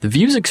The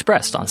views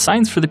expressed on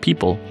Science for the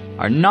People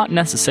are not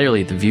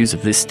necessarily the views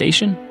of this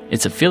station,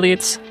 its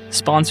affiliates,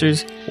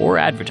 sponsors, or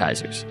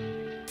advertisers.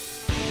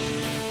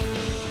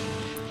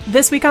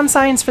 This week on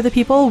Science for the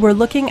People, we're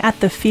looking at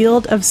the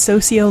field of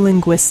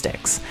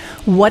sociolinguistics,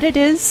 what it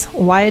is,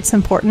 why it's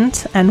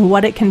important, and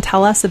what it can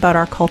tell us about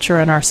our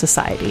culture and our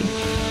society.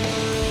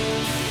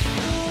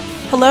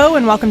 Hello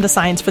and welcome to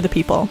Science for the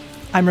People.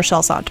 I'm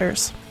Rochelle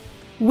Saunders.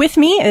 With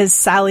me is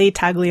Sally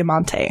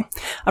Tagliamonte,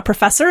 a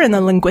professor in the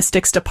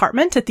linguistics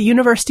department at the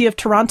University of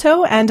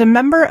Toronto and a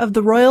member of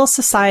the Royal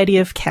Society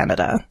of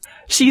Canada.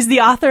 She's the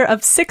author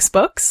of 6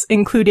 books,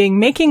 including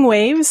Making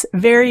Waves,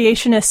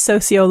 Variationist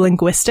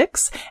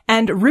Sociolinguistics,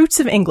 and Roots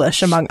of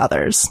English, among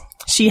others.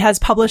 She has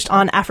published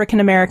on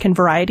African American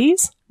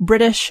varieties,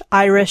 British,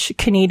 Irish,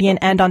 Canadian,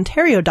 and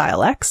Ontario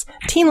dialects,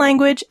 teen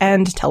language,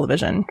 and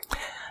television.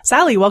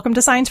 Sally, welcome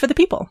to Science for the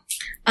People.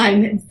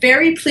 I'm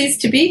very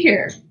pleased to be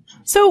here.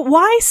 So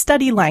why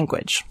study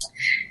language?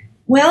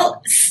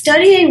 Well,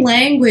 studying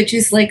language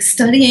is like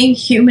studying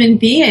human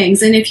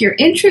beings. And if you're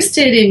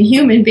interested in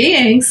human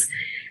beings,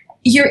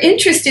 you're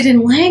interested in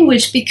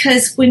language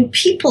because when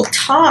people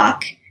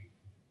talk,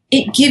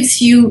 it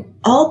gives you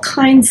all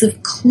kinds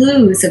of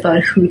clues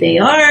about who they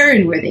are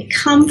and where they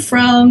come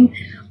from,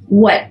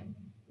 what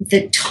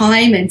the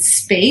time and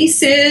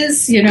space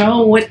is,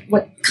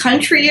 what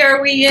country are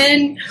we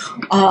in,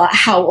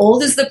 how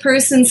old is the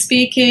person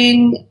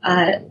speaking.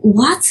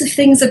 Lots of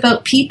things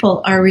about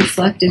people are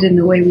reflected in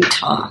the way we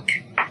talk.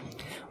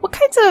 What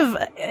kinds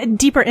of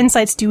deeper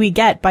insights do we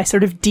get by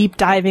sort of deep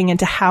diving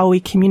into how we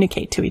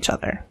communicate to each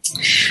other?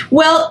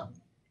 Well,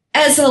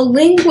 as a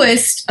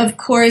linguist, of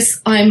course,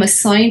 I'm a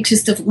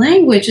scientist of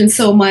language, and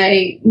so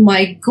my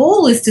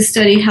goal is to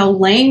study how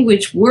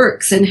language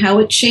works and how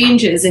it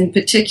changes in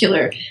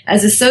particular.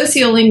 As a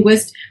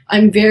sociolinguist,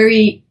 I'm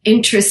very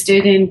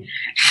interested in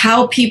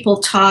how people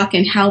talk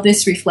and how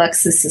this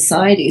reflects the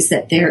societies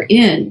that they're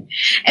in.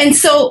 And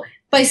so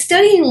by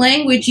studying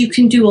language, you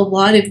can do a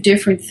lot of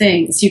different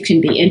things. You can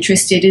be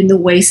interested in the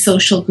way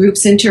social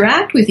groups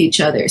interact with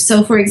each other.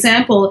 So, for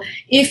example,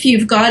 if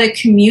you've got a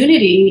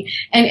community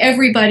and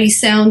everybody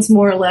sounds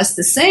more or less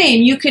the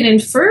same, you can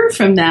infer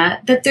from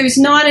that there's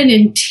not an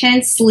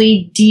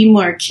intensely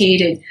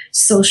demarcated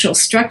social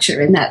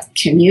structure in that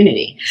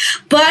community.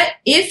 But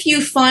if you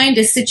find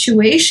a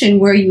situation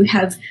where you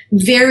have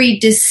very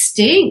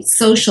distinct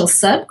social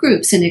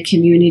subgroups in a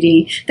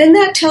community, then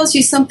that tells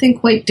you something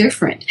quite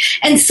different.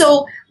 And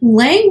so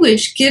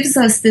language gives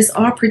us this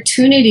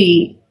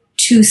opportunity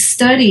to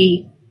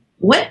study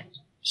what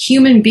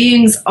human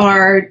beings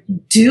are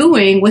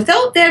doing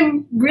without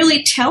them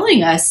really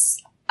telling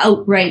us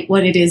outright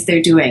what it is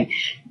they're doing.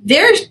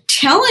 They're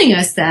telling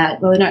us that,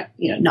 well,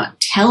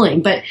 not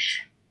telling, but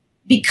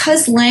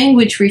because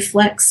language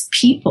reflects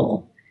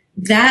people,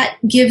 that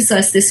gives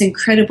us this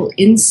incredible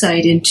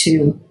insight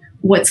into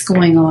what's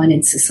going on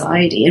in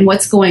society and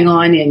what's going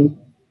on in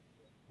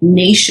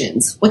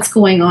nations, what's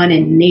going on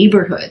in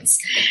neighborhoods.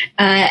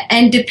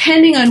 And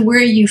depending on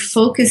where you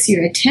focus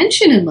your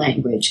attention in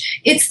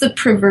language, it's the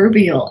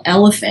proverbial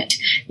elephant.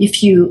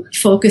 If you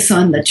focus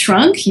on the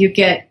trunk, you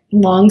get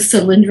long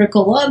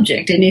cylindrical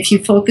object. And if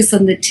you focus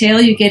on the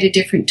tail, you get a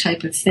different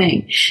type of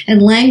thing.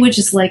 And language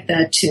is like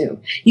that too.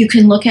 You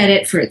can look at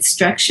it for its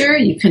structure.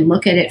 You can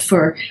look at it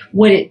for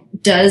what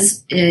it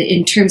does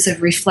in terms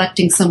of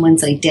reflecting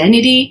someone's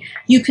identity.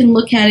 You can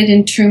look at it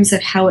in terms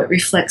of how it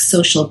reflects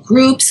social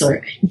groups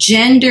or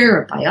gender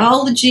or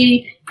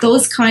biology.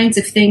 Those kinds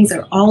of things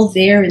are all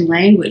there in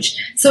language.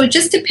 So it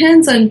just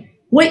depends on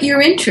what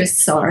your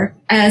interests are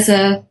as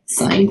a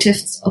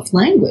scientist of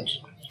language.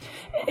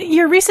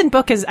 Your recent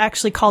book is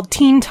actually called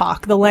Teen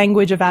Talk, The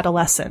Language of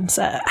Adolescence.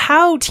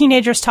 How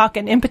teenagers talk,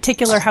 and in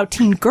particular how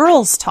teen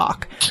girls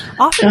talk,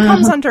 often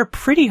comes under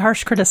pretty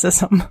harsh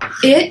criticism.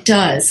 It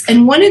does.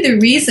 And one of the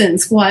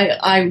reasons why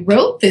I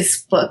wrote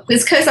this book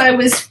was because I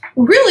was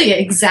really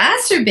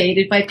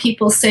exacerbated by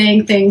people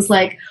saying things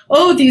like,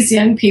 oh, these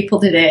young people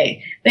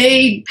today,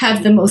 they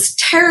have the most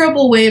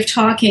terrible way of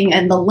talking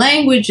and the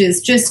language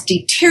is just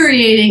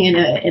deteriorating in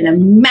a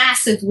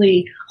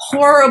massively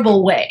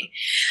horrible way.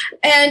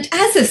 And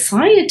as a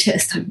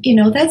scientist,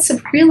 that's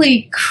a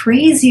really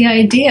crazy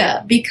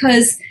idea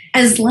because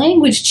as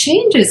language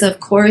changes, of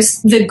course,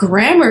 the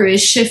grammar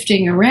is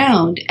shifting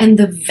around and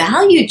the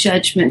value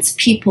judgments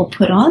people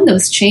put on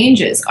those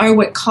changes are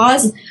what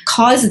cause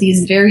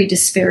these very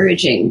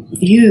disparaging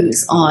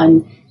views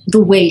on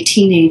the way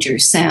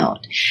teenagers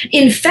sound.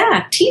 In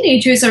fact,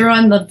 teenagers are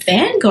on the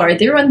vanguard.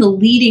 They're on the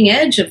leading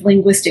edge of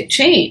linguistic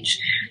change.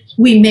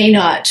 We may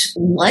not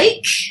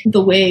like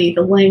the way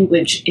the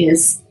language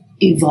is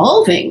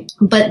evolving,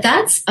 but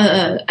that's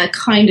a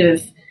kind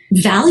of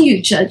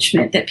value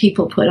judgment that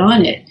people put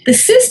on it. The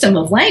system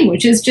of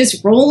language is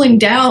just rolling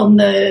down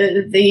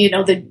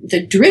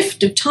the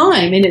drift of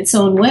time in its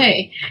own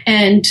way.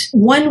 And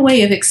one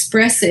way of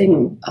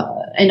expressing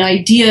an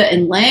idea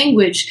in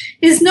language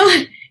is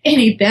not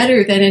any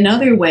better than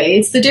another way.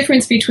 It's the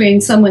difference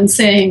between someone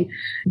saying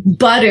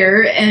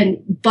butter and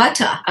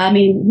butter. I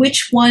mean,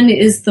 which one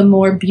is the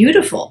more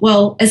beautiful?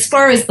 Well, as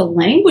far as the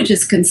language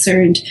is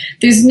concerned,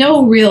 there's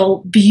no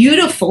real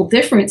beautiful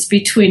difference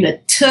between a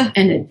t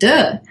and a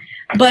d.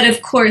 But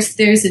of course,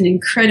 there's an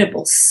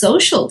incredible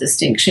social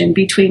distinction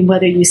between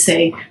whether you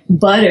say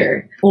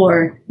butter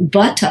or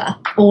butter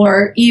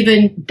or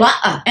even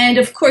ba'a. And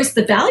of course,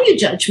 the value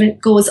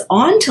judgment goes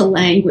on to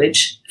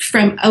language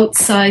from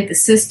outside the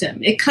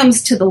system. It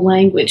comes to the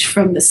language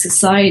from the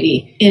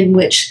society in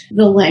which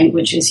the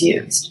language is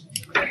used.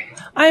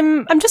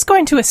 I'm just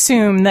going to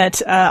assume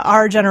that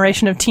our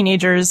generation of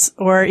teenagers,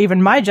 or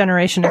even my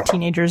generation of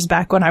teenagers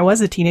back when I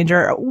was a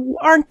teenager,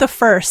 aren't the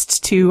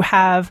first to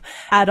have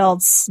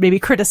adults maybe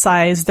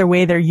criticize the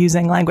way they're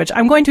using language.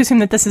 I'm going to assume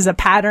that this is a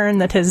pattern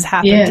that has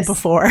happened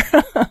before.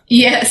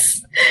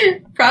 Yes,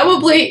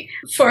 probably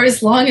for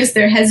as long as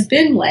there has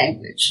been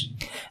language.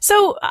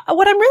 So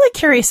what I'm really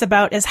curious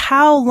about is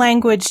how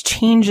language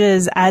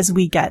changes as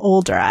we get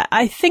older.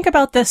 I think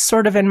about this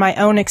sort of in my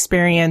own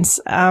experience,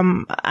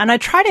 and I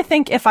try to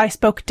think if I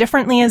spoke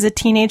differently as a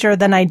teenager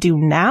than I do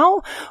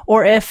now,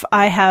 or if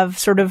I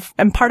have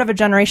am part of a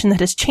generation that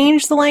has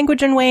changed the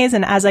language in ways,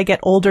 and as I get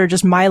older,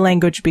 just my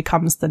language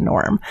becomes the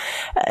norm.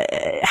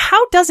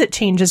 How does it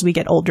change as we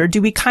get older?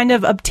 Do we kind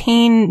of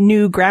obtain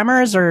new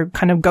grammars or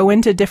kind of go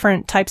into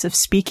different types of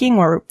speaking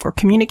or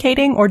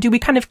communicating, or do we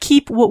kind of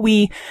keep what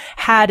we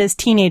had as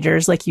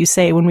teenagers, like you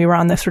say, when we were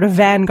on the sort of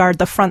vanguard,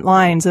 the front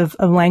lines of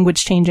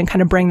language change, and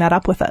kind of bring that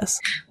up with us?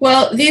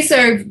 Well, these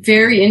are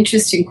very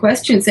interesting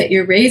questions that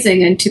you're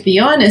raising, and to be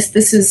honest,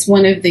 this is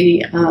one of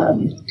the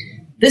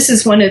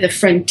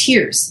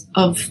frontiers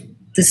of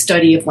the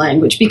study of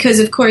language, because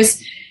of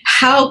course,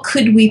 how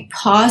could we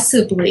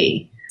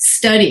possibly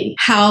study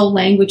how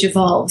language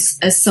evolves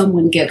as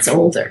someone gets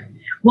older?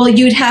 Well,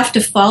 you'd have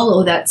to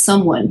follow that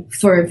someone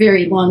for a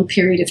very long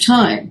period of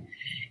time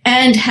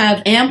and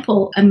have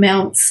ample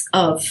amounts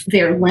of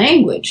their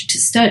language to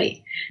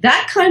study.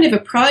 That kind of a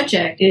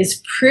project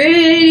is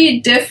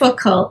pretty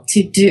difficult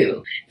to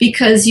do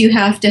because you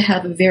have to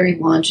have a very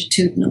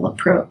longitudinal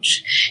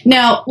approach.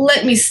 Now,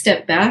 let me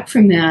step back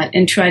from that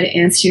and try to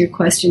answer your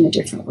question a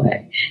different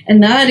way.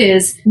 And that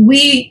is,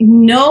 we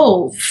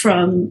know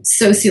from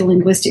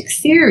sociolinguistic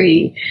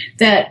theory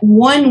that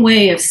one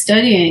way of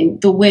studying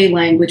the way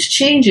language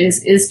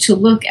changes is to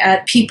look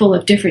at people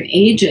of different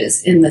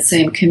ages in the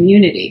same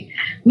community.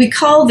 We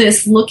call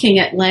this looking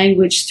at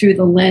language through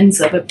the lens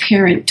of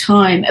apparent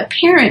time.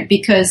 Apparent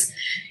because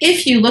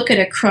if you look at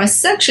a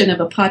cross-section of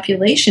a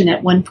population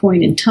at one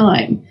point in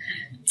time,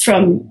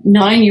 from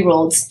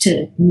 9-year-olds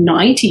to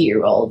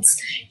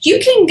 90-year-olds, you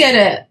can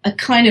get a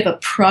kind of a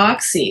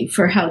proxy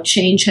for how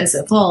change has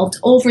evolved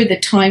over the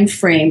time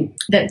frame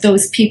that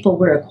those people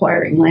were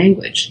acquiring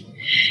language.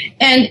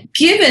 And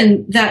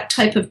given that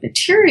type of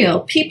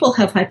material, people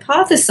have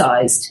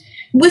hypothesized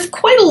with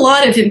quite a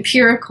lot of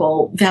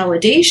empirical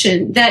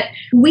validation that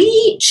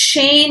we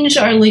change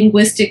our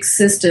linguistic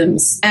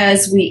systems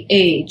as we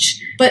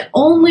age, but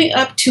only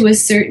up to a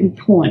certain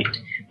point.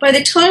 By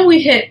the time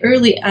we hit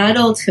early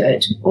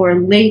adulthood or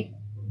late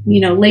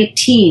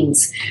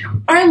teens,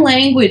 our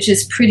language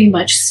is pretty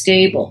much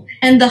stable.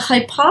 And the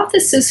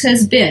hypothesis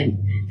has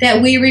been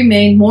that we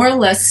remain more or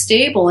less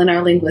stable in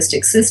our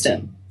linguistic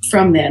system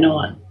from then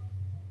on.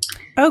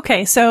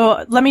 Okay,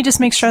 so let me just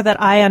make sure that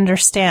I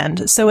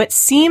understand. So it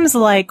seems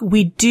like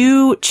we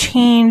do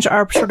change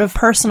our sort of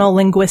personal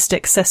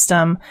linguistic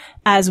system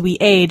as we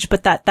age,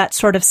 but that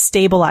sort of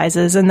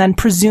stabilizes. And then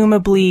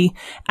presumably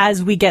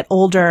as we get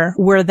older,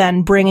 we're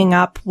then bringing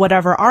up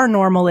whatever our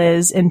normal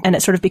is, and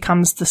it sort of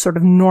becomes the sort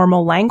of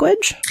normal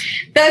language?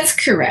 That's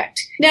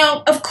correct.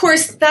 Now, of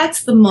course,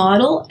 that's the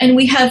model, and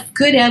we have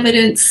good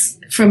evidence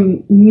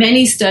from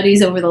many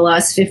studies over the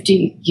last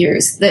 50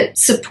 years that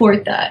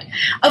support that.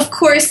 Of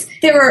course,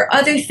 there are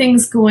other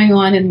things going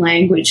on in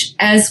language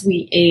as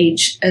we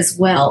age as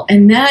well,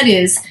 and that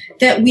is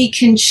that we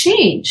can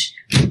change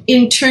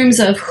in terms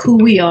of who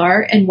we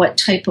are and what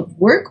type of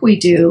work we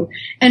do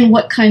and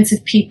what kinds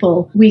of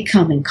people we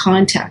come in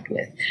contact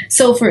with.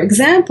 So, for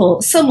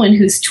example, someone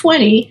who's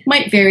 20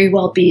 might very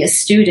well be a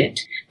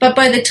student. But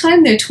by the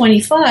time they're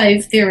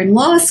 25, they're in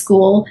law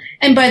school,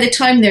 and by the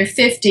time they're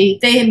 50,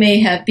 they may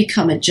have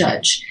become a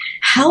judge.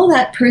 How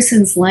that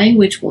person's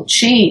language will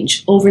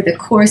change over the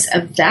course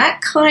of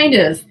that kind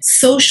of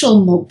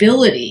social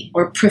mobility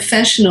or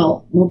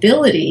professional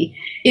mobility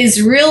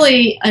is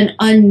really an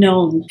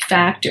unknown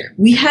factor.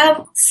 We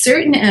have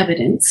certain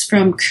evidence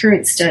from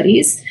current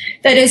studies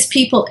that as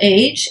people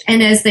age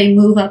and as they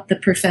move up the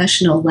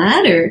professional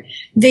ladder,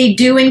 they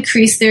do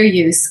increase their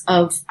use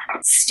of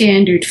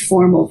standard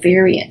formal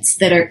variants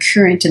that are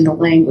current in the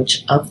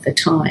language of the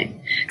time.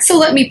 So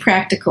let me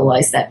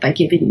practicalize that by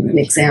giving you an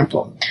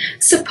example.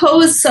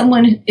 Suppose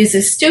someone is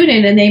a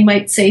student and they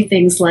might say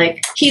things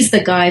like, "He's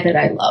the guy that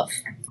I love."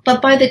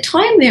 But by the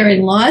time they're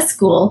in law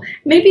school,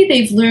 maybe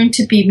they've learned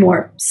to be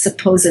more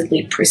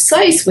supposedly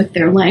precise with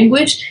their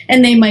language,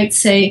 and they might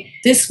say,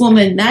 "This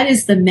woman, that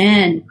is the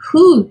man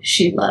who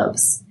she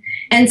loves."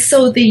 And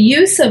so the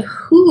use of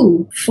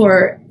who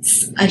for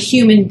a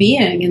human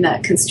being in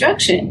that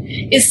construction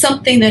is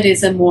something that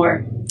is a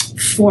more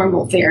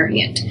formal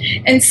variant.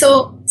 And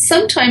so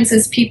sometimes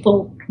as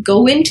people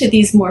go into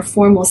these more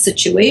formal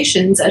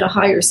situations at a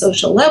higher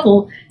social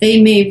level, they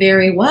may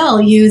very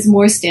well use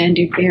more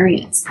standard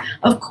variants.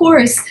 Of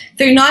course,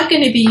 they're not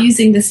going to be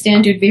using the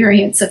standard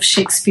variants of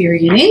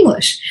Shakespearean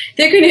English.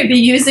 They're going to be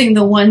using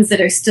the ones that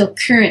are still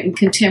current in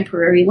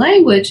contemporary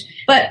language,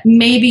 but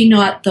maybe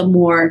not the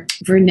more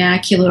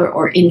vernacular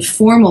or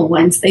informal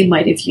ones they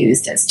might have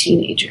used as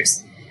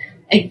teenagers.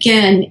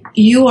 Again,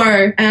 you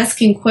are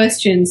asking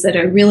questions that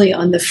are really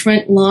on the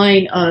front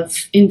line of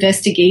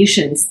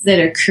investigations that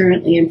are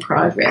currently in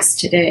progress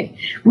today.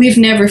 We've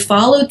never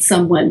followed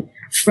someone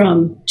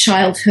from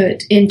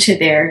childhood into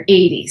their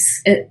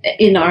 80s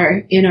in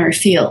our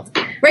field.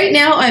 Right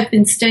now, I've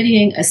been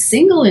studying a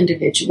single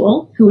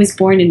individual who was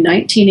born in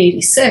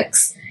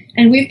 1986.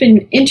 And we've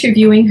been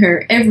interviewing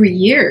her every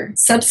year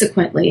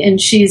subsequently,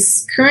 and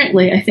she's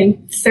currently, I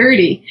think,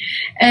 30.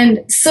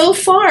 And so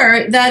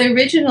far, that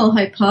original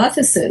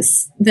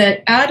hypothesis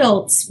that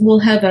adults will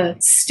have a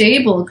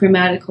stable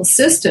grammatical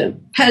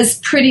system has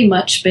pretty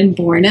much been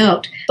borne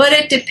out. But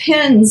it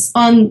depends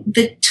on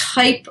the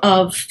type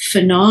of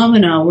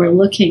phenomena we're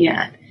looking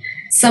at.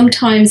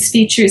 Sometimes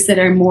features that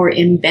are more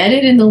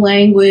embedded in the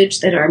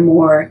language, that are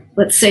more,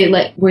 let's say,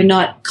 like we're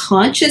not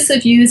conscious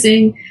of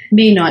using,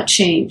 may not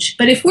change.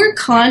 But if we're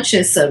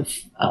conscious of,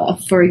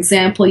 for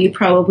example, you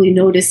probably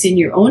notice in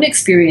your own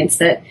experience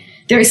that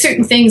there are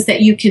certain things that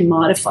you can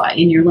modify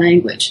in your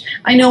language.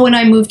 I know when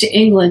I moved to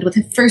England,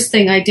 the first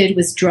thing I did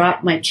was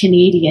drop my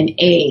Canadian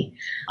A.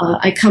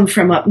 I come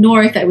from up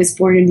north. I was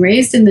born and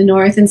raised in the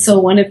north, and so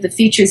one of the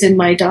features in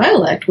my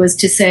dialect was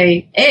to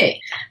say A.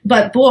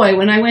 But boy,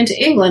 when I went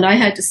to England, I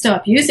had to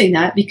stop using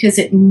that because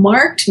it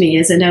marked me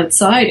as an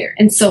outsider,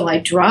 and so I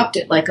dropped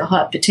it like a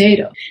hot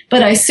potato.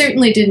 But I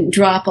certainly didn't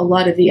drop a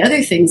lot of the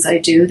other things I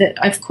do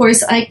that, of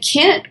course, I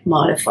can't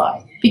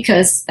modify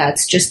because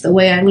that's just the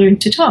way I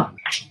learned to talk.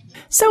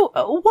 So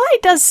why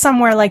does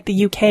somewhere like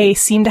the UK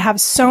seem to have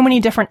so many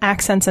different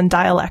accents and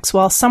dialects,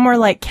 while somewhere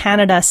like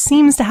Canada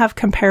seems to have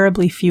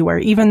comparably fewer,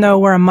 even though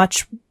we're a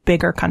much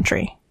bigger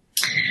country?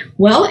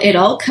 Well, it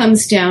all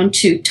comes down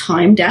to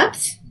time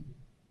depth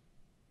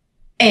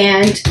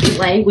and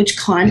language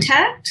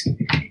contact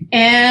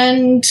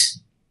and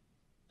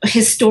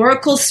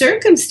historical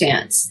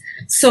circumstance.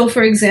 So,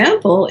 for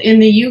example, in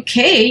the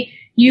UK,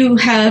 you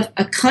have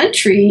a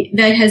country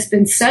that has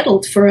been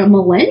settled for a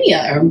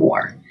millennia or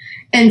more.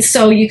 And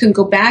so you can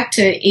go back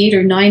to 800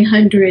 or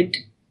 900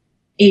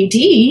 AD,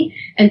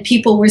 and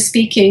people were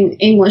speaking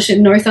English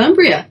in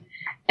Northumbria.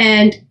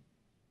 And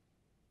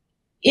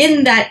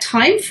in that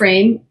time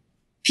frame,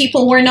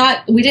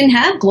 we didn't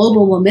have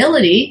global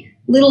mobility.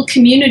 Little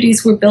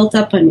communities were built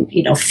up on,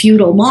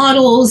 feudal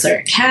models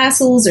or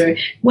castles or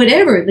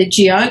whatever. The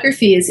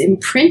geography is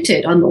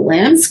imprinted on the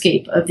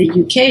landscape of the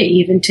UK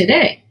even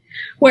today.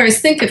 Whereas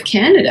think of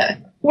Canada.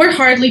 We're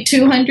hardly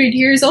 200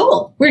 years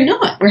old. We're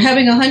not. We're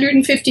having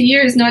 150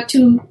 years not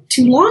too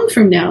long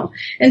from now.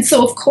 And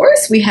so, of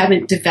course, we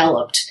haven't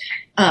developed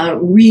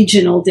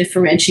regional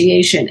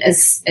differentiation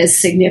as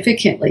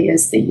significantly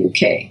as the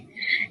UK.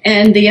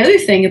 And the other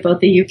thing about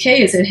the UK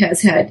is it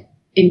has had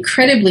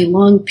incredibly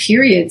long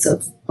periods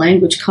of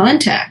language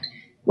contact,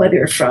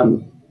 whether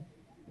from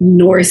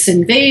Norse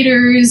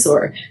invaders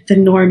or the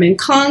Norman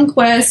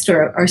conquest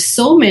or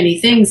so many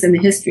things in the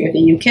history of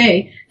the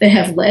UK that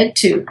have led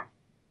to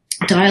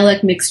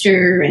dialect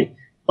mixture and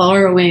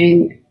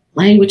borrowing,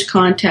 language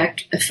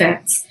contact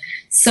effects.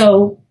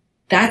 So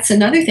that's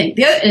another thing.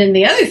 The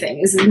other thing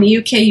is in the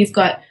UK, you've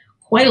got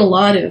quite a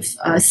lot of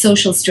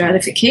social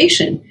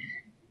stratification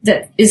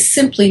that is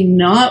simply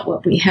not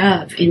what we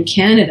have in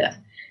Canada.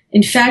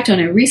 In fact, on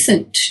a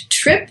recent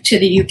trip to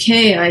the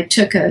UK, I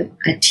took a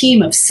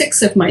team of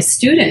 6 of my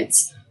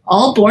students,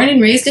 all born and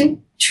raised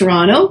in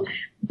Toronto,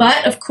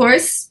 but of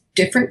course,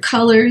 different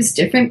colors,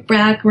 different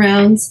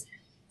backgrounds,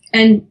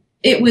 and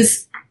it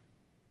was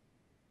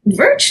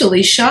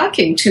virtually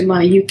shocking to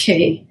my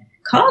UK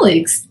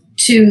colleagues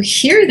to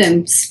hear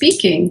them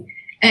speaking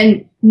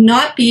and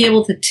not be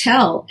able to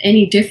tell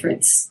any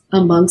difference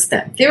amongst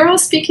them. They were all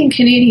speaking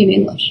Canadian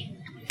English.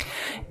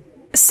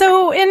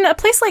 So in a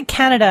place like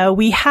Canada,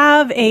 we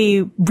have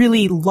a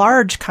really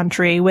large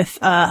country with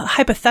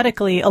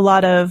hypothetically a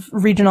lot of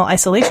regional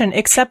isolation,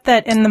 except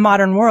that in the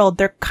modern world,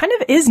 there kind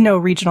of is no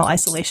regional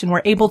isolation.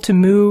 We're able to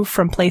move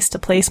from place to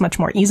place much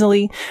more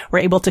easily. We're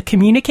able to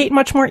communicate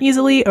much more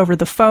easily over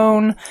the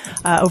phone,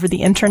 over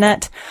the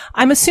internet.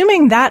 I'm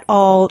assuming that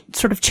all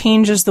sort of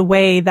changes the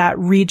way that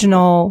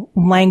regional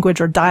language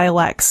or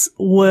dialects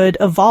would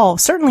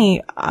evolve.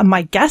 Certainly,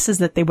 my guess is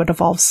that they would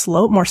evolve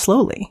more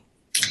slowly.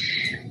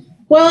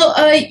 Well,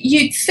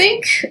 you'd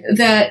think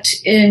that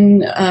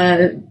in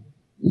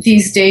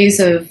these days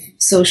of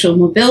social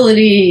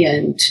mobility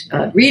and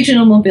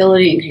regional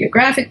mobility and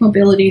geographic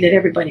mobility that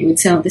everybody would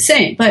sound the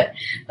same. But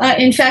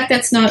in fact,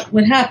 that's not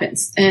what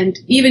happens. And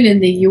even in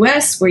the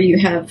U.S., where you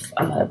have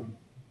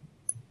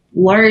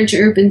large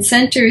urban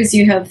centers,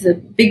 you have the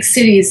big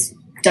cities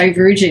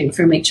diverging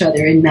from each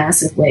other in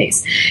massive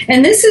ways.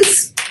 And this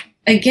is,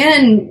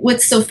 again,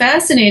 what's so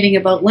fascinating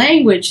about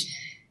language.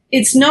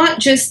 It's not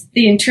just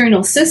the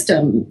internal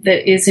system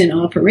that is in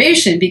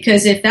operation,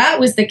 because if that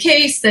was the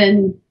case,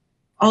 then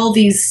all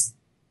these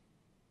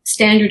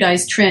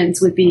standardized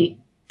trends would be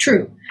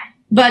true.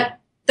 But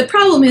the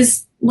problem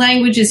is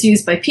language is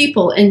used by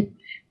people, and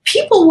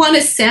people want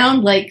to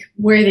sound like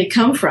where they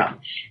come from.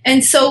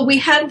 And so we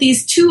have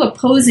these two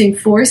opposing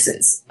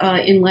forces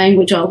in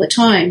language all the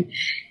time.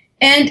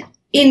 And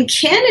in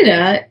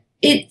Canada,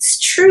 it's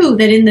true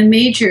that in the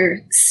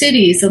major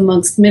cities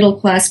amongst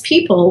middle-class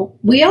people,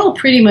 we all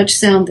pretty much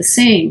sound the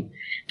same.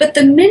 But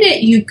the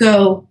minute you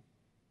go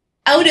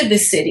out of the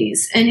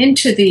cities and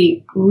into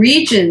the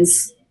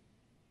regions,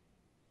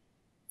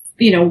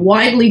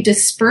 widely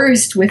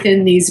dispersed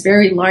within these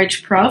very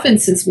large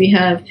provinces we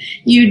have,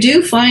 you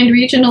do find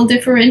regional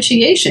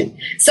differentiation.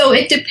 So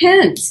it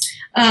depends.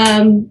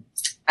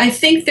 I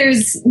think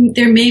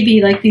there may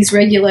be like these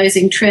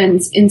regularizing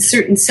trends in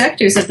certain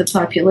sectors of the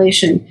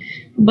population,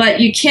 but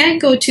you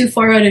can't go too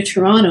far out of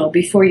Toronto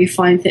before you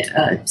find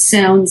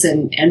sounds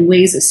and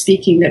ways of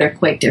speaking that are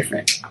quite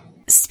different.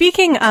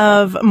 Speaking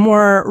of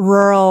more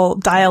rural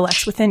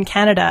dialects within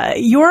Canada,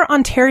 your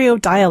Ontario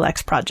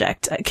Dialects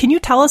Project, can you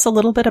tell us a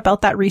little bit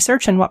about that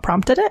research and what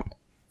prompted it?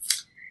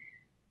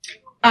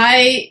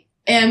 I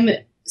am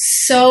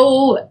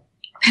so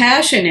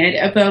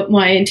passionate about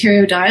my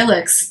Ontario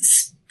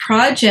Dialects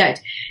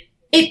Project.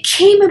 It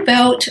came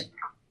about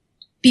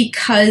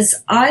because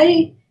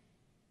I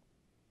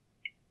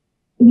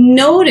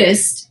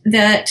noticed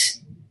that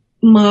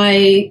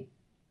my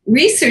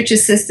research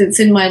assistants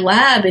in my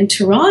lab in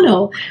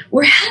Toronto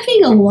were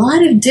having a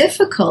lot of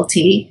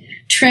difficulty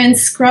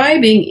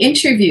transcribing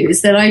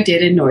interviews that I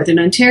did in Northern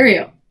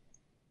Ontario.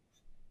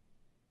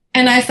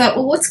 And I thought,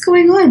 well, what's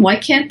going on? Why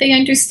can't they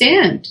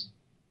understand?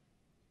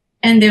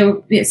 And there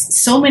were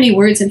so many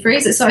words and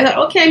phrases. So I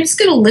thought, okay, I'm just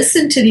going to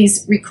listen to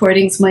these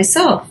recordings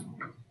myself.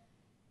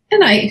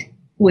 And I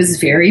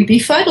was very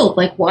befuddled.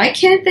 Like, why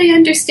can't they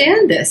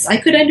understand this? I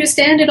could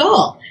understand it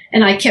all.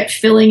 And I kept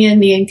filling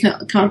in the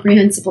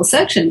incomprehensible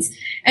sections.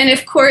 And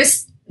of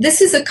course, this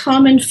is a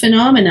common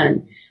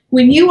phenomenon.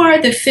 When you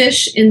are the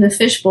fish in the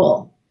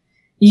fishbowl,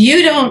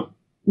 you don't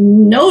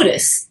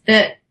notice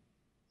that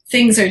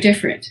things are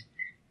different.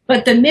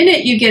 But the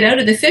minute you get out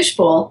of the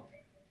fishbowl,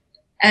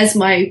 as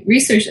my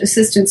research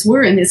assistants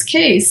were in this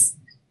case,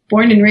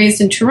 born and raised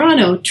in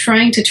Toronto,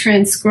 trying to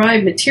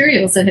transcribe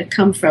materials that had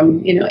come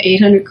from,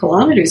 800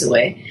 kilometers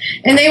away,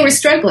 and they were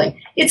struggling.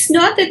 It's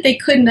not that they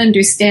couldn't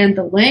understand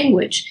the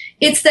language.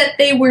 It's that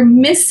they were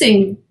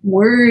missing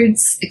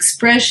words,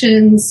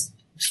 expressions,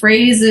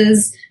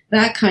 phrases,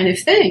 that kind of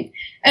thing.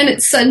 And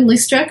it suddenly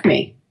struck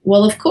me.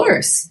 Well, of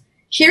course,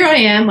 here I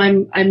am.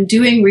 I'm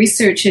doing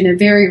research in a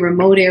very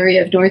remote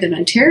area of Northern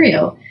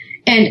Ontario,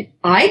 and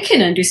I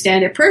can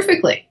understand it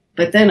perfectly.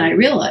 But then I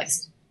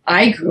realized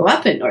I grew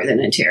up in Northern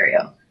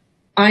Ontario.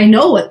 I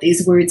know what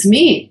these words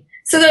mean.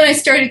 So then I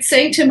started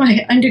saying to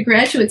my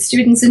undergraduate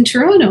students in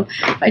Toronto,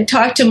 I'd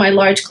talk to my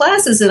large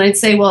classes and I'd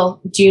say,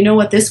 well, do you know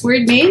what this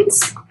word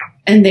means?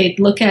 And they'd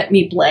look at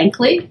me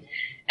blankly.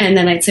 And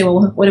then I'd say,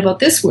 well, what about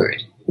this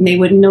word? And they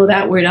wouldn't know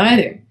that word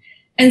either.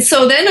 And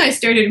so then I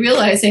started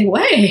realizing,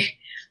 wait,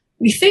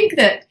 we think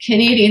that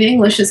Canadian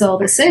English is all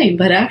the same,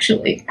 but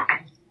actually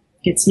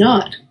it's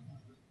not.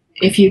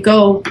 If you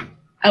go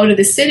out of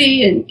the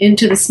city and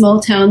into the small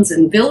towns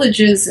and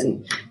villages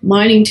and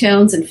mining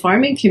towns and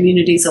farming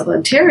communities of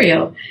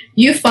Ontario,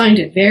 you find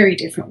a very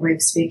different way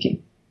of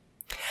speaking.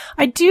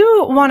 I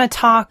do want to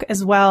talk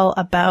as well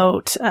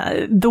about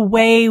the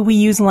way we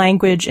use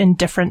language in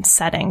different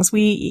settings.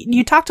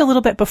 You talked a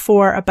little bit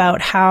before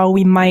about how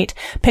we might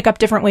pick up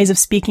different ways of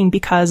speaking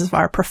because of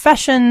our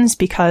professions,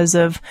 because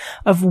of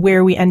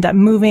where we end up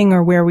moving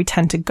or where we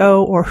tend to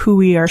go or who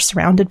we are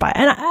surrounded by.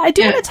 And I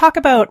do want to talk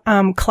about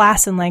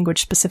class and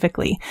language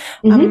specifically.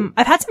 Mm-hmm.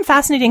 I've had some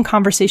fascinating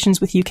conversations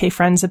with UK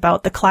friends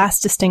about the class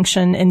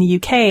distinction in the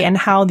UK and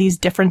how these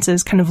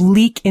differences kind of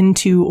leak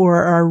into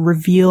or are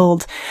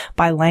revealed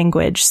by language.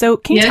 So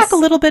can you talk a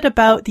little bit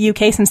about the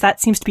UK, since that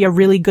seems to be a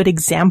really good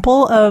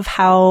example of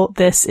how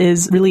this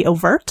is really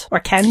overt or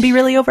can be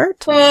really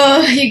overt?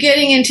 Well, you're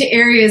getting into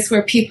areas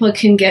where people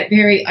can get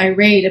very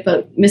irate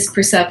about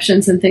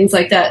misperceptions and things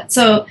like that.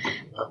 So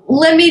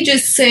let me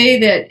just say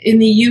that in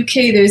the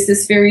UK, there's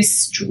this very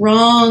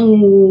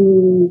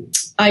strong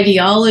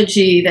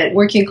ideology that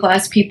working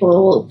class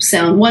people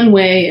sound one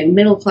way and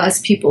middle class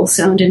people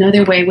sound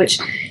another way, which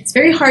it's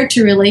very hard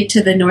to relate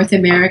to the North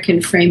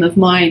American frame of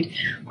mind.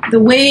 The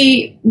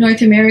way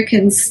North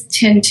Americans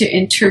tend to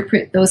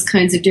interpret those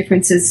kinds of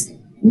differences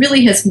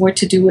really has more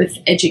to do with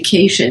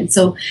education.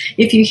 So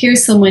if you hear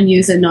someone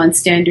use a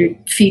non-standard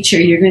feature,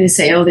 you're going to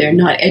say, oh, they're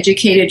not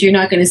educated. You're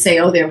not going to say,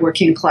 oh, they're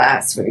working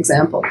class, for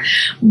example.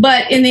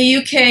 But in the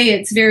UK,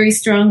 it's very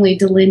strongly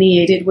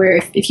delineated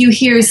where if you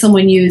hear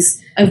someone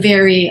use a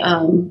very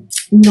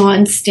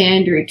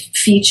non-standard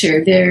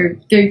feature, they're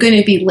going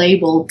to be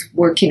labeled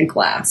working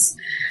class.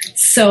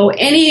 So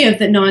any of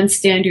the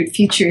non-standard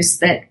features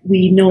that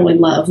we know and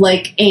love,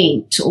 like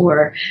ain't,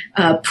 or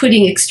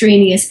putting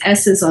extraneous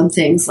S's on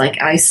things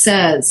like I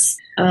says,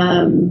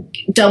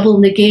 double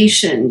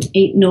negation,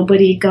 ain't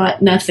nobody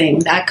got nothing,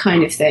 that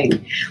kind of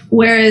thing.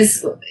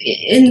 Whereas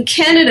in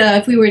Canada,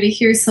 if we were to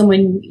hear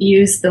someone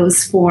use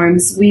those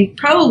forms, we'd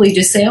probably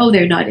just say, oh,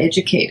 they're not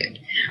educated,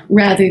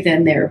 rather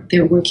than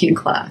they're working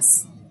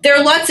class. There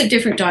are lots of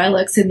different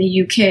dialects in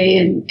the UK,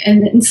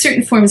 and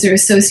certain forms are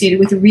associated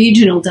with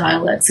regional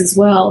dialects as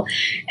well.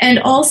 And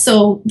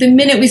also, the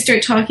minute we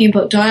start talking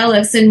about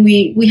dialects, then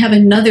we have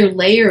another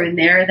layer in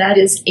there, that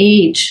is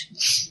age.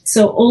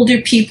 So older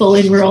people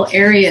in rural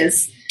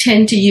areas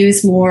tend to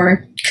use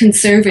more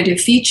conservative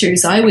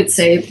features, I would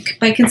say.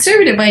 By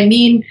conservative, I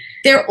mean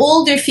they're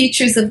older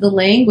features of the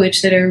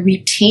language that are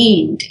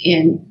retained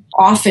in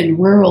often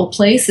rural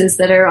places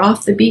that are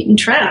off the beaten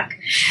track.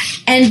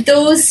 And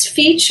those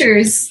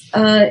features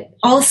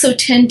also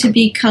tend to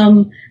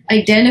become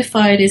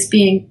identified as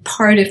being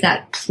part of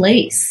that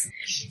place.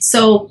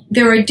 So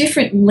there are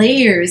different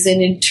layers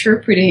in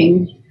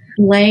interpreting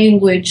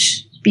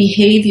language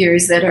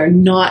behaviors that are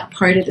not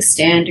part of the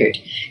standard.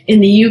 In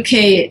the UK,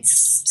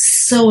 it's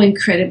so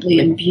incredibly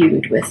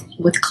imbued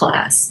with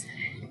class.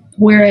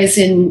 Whereas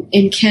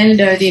in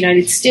Canada or the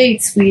United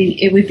States,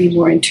 it would be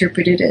more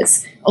interpreted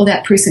as, oh,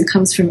 that person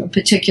comes from a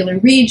particular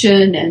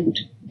region and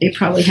they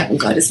probably haven't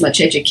got as much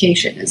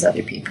education as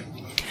other people.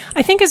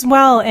 I think as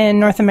well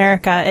in North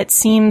America, it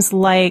seems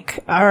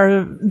like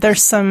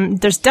there's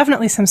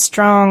definitely some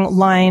strong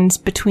lines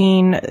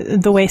between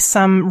the way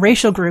some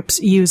racial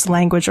groups use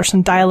language or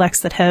some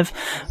dialects that have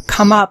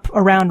come up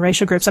around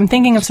racial groups. I'm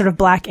thinking of sort of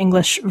Black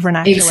English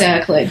vernacular.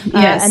 Exactly.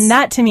 Yes. And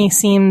that to me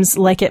seems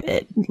like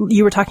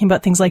you were talking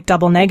about things like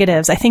double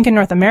negatives. I think in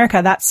North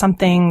America, that's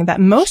something that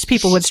most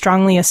people would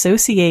strongly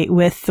associate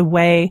with the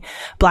way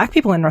Black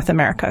people in North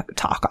America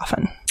talk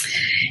often.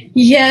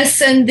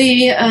 Yes. And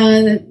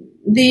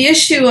the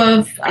issue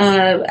of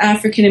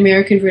African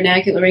American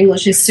vernacular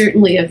English is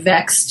certainly a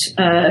vexed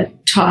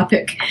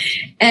topic.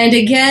 And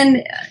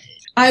again,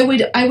 I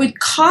would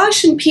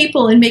caution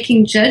people in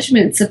making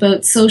judgments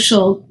about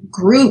social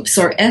groups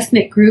or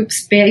ethnic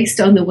groups based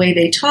on the way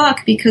they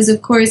talk, because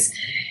of course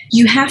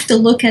you have to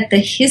look at the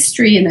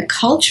history and the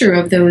culture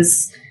of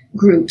those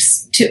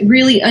groups to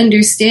really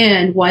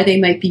understand why they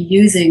might be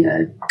using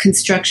a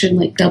construction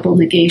like double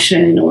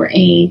negation or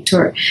ain't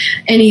or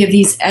any of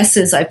these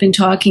S's I've been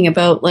talking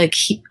about, like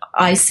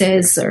I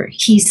says or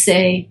he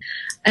say.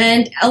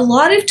 And a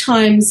lot of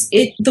times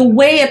the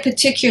way a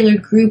particular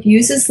group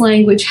uses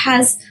language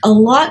has a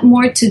lot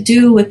more to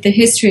do with the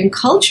history and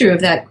culture of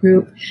that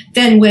group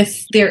than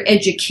with their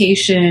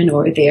education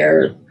or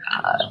their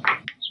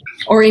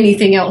or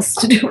anything else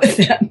to do with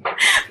them.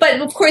 But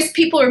of course,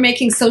 people are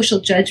making social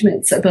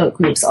judgments about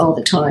groups all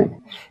the time.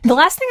 The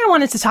last thing I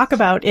wanted to talk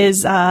about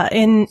is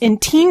in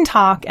Teen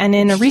Talk and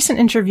in a recent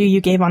interview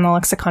you gave on the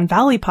Lexicon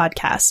Valley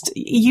podcast,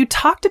 you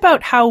talked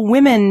about how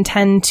women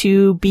tend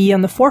to be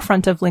on the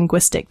forefront of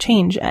linguistic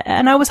change.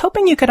 And I was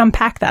hoping you could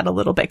unpack that a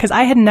little bit, because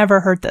I had never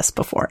heard this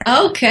before.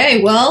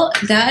 Okay, well,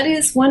 that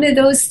is one of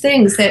those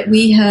things that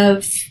we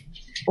have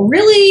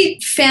really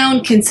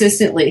found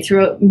consistently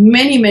throughout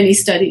many, many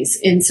studies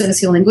in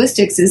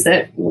sociolinguistics, is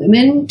that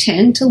women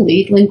tend to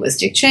lead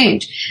linguistic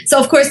change. So,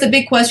 of course, the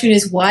big question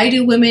is, why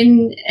do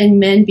women and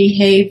men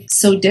behave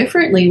so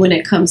differently when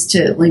it comes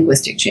to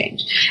linguistic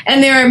change?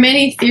 And there are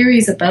many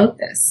theories about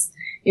this.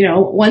 You know,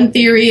 one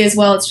theory is,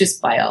 well, it's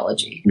just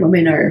biology.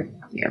 Women are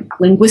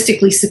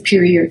linguistically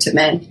superior to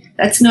men.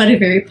 That's not a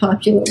very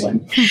popular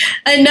one.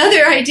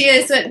 Another idea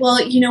is that,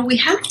 well, we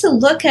have to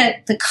look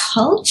at the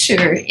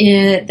culture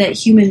that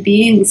human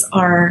beings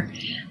are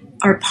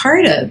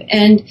part of.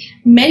 And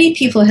many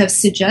people have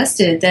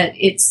suggested that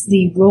it's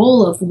the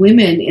role of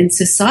women in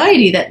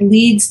society that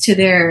leads to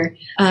their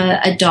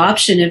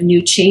adoption of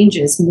new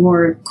changes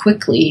more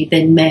quickly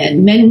than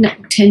men. Men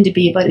tend to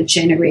be about a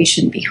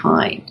generation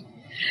behind.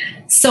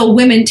 So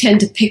women tend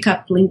to pick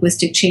up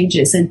linguistic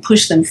changes and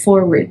push them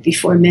forward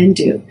before men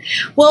do.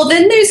 Well,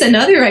 then there's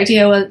another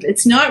idea. Well,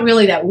 it's not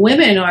really that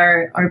women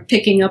are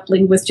picking up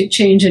linguistic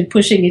change and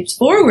pushing it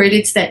forward.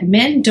 It's that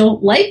men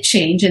don't like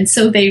change, and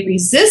so they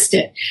resist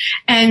it.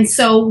 And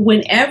so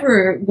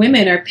whenever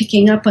women are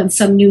picking up on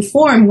some new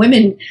form,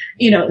 women,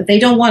 they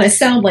don't want to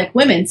sound like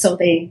women, so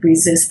they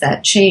resist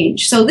that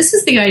change. So this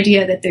is the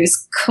idea that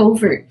there's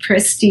covert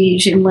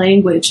prestige in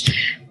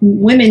language.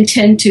 Women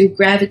tend to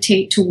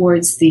gravitate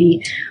towards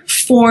the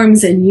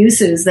forms and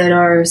uses that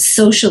are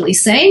socially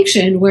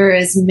sanctioned,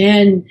 whereas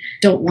men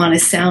don't want to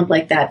sound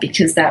like that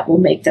because that will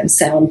make them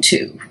sound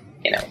too,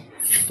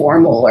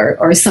 formal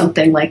or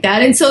something like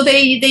that. And so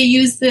they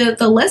use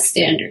the less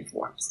standard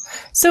forms.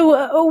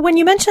 So when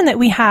you mentioned that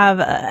we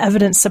have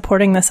evidence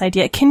supporting this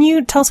idea, can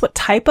you tell us what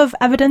type of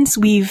evidence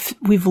we've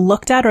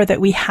looked at or that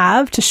we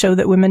have to show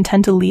that women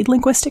tend to lead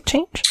linguistic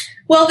change?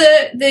 Well,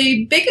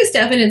 the biggest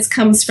evidence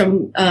comes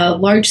from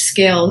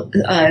large-scale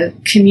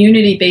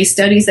community-based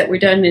studies that were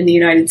done in the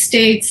United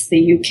States,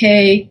 the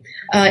UK,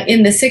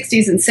 in the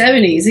 60s and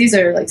 70s. These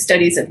are like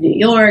studies of New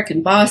York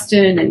and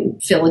Boston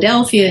and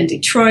Philadelphia and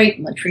Detroit,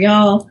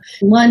 Montreal,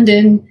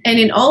 London. And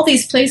in all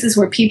these places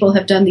where people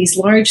have done these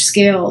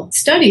large-scale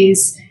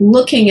studies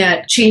looking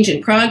at change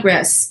in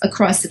progress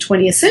across the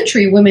 20th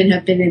century, women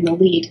have been in the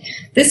lead.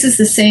 This is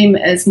the same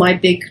as my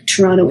big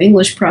Toronto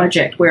English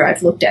project, where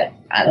I've looked at,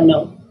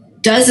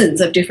 dozens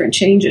of different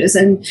changes.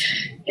 And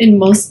in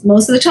most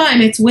of the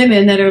time, it's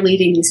women that are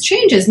leading these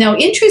changes. Now,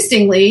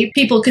 interestingly,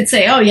 people could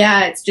say, oh,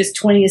 yeah, it's just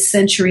 20th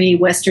century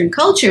Western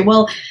culture.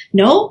 Well,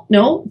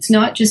 no, it's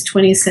not just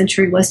 20th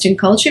century Western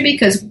culture,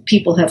 because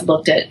people have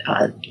looked at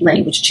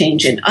language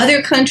change in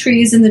other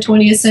countries in the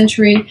 20th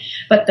century.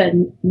 But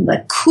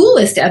the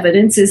coolest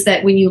evidence is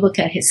that when you look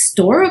at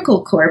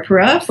historical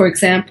corpora, for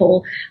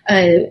example,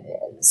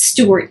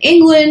 Stuart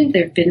England,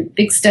 there have been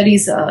big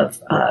studies of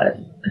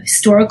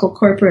historical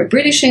corpora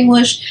British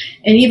English,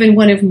 and even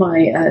one of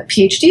my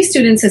PhD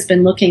students has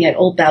been looking at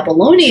Old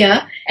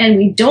Babylonia, and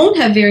we don't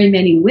have very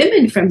many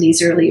women from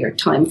these earlier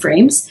time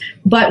frames,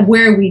 but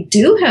where we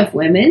do have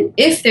women,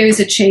 if there's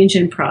a change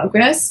in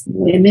progress,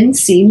 women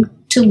seem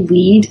to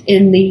lead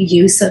in the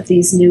use of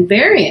these new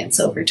variants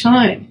over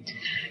time.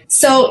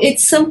 So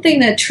it's something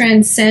that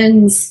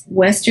transcends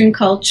Western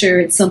culture,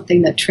 it's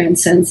something that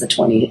transcends the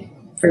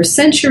 21st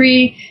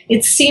century.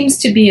 It seems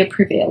to be a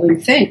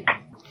prevailing thing.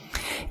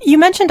 You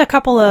mentioned a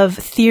couple of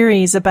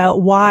theories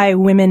about why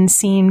women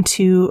seem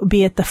to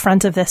be at the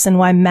front of this and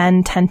why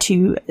men tend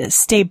to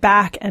stay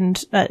back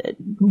and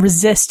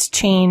resist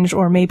change,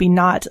 or maybe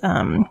not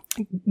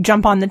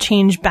jump on the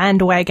change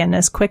bandwagon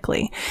as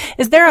quickly.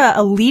 Is there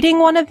a leading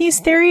one of these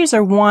theories,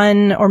 or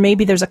one, or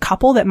maybe there's a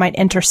couple that might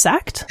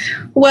intersect?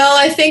 Well,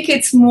 I think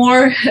it's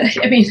more,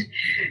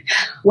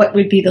 what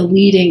would be the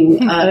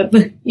leading?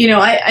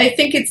 I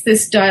think it's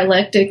this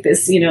dialectic,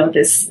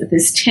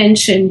 this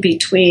tension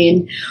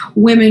between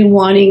women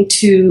wanting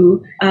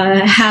to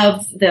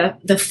have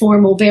the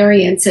formal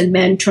variants and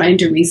men trying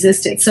to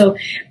resist it. So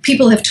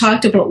people have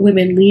talked about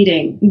women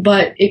leading,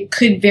 but it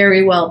could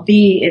very well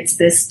be it's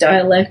this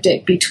dialectic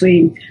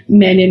between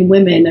men and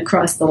women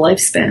across the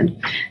lifespan.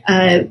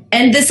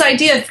 And this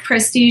idea of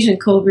prestige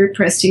and covert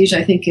prestige,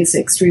 I think, is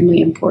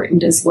extremely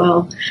important as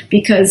well,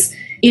 because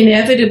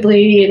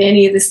inevitably in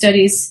any of the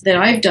studies that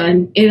I've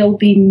done, it'll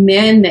be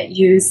men that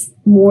use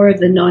more of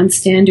the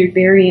non-standard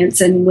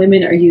variants, and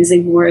women are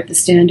using more of the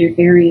standard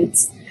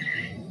variants.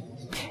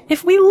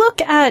 If we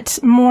look at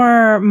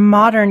more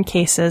modern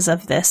cases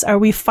of this, are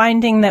we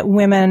finding that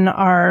women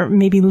are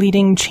maybe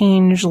leading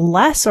change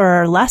less, or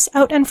are less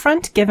out in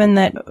front, given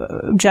that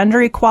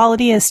gender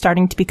equality is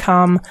starting to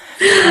become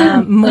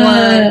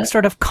more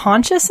sort of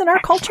conscious in our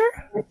culture?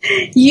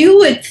 You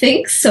would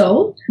think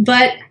so,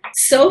 but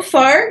so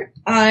far,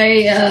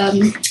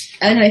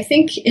 I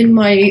think in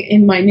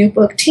my new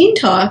book, Teen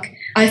Talk,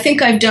 I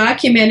think I've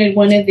documented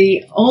one of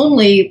the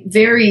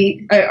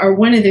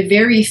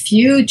very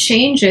few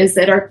changes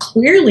that are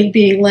clearly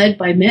being led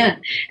by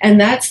men,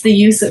 and that's the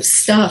use of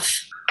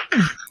stuff.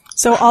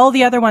 So all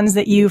the other ones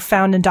that you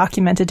found and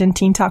documented in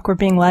Teen Talk were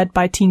being led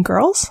by teen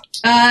girls?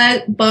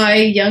 By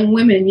young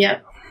women,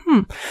 yeah.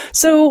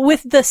 So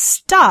with the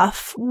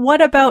stuff, what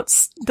about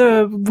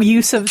the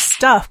use of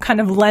stuff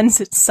kind of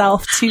lends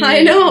itself to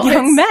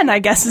young men, I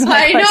guess, is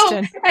my question.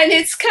 I know, and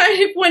it's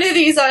kind of one of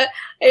these,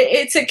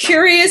 it's a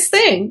curious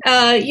thing.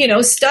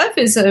 Stuff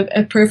is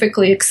a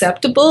perfectly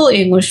acceptable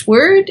English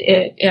word.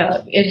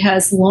 It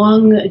has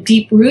long,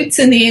 deep roots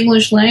in the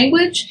English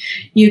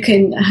language. You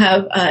can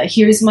have,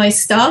 here's my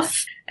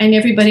stuff, and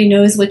everybody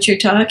knows what you're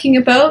talking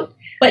about.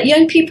 But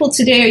young people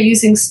today are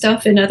using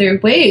stuff in other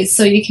ways.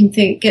 So you can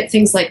get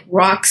things like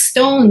rock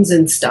stones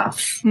and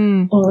stuff.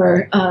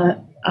 Or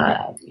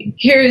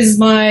here's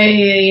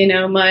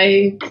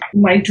my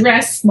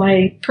dress,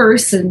 my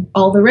purse, and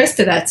all the rest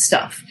of that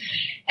stuff.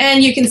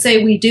 And you can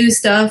say, we do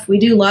stuff, we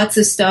do lots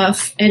of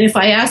stuff. And if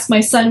I ask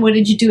my son, what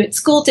did you do at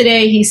school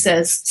today? He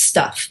says,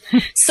 stuff.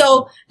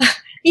 So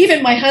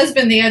even my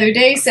husband the other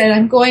day said,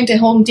 I'm going to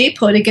Home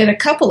Depot to get a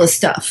couple of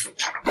stuff.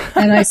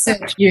 And I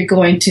said, you're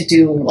going to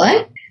do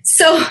what?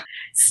 So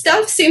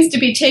stuff seems to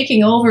be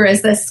taking over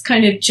as this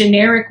kind of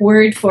generic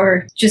word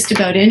for just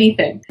about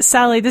anything.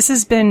 Sally, this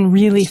has been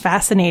really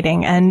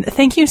fascinating, and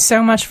thank you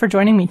so much for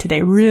joining me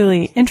today.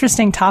 Really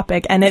interesting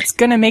topic, and it's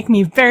going to make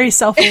me very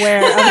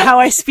self-aware of how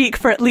I speak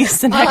for at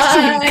least the next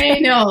week. I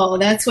know.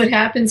 That's what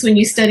happens when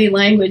you study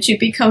language. You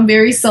become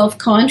very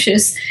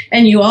self-conscious,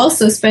 and you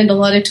also spend a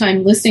lot of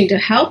time listening to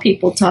how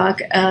people talk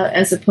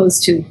as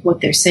opposed to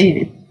what they're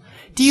saying.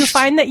 Do you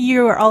find that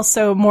you are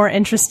also more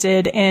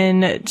interested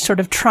in sort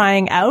of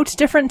trying out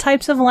different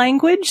types of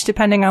language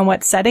depending on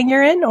what setting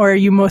you're in, or are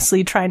you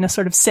mostly trying to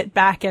sort of sit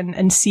back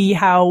and see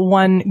how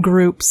one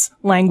group's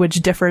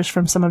language differs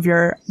from some of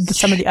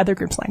the other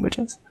groups'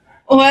 languages?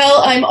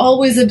 Well, I'm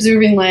always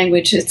observing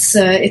language.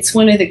 It's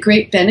one of the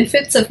great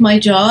benefits of my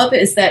job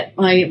is that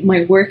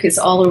my work is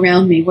all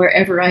around me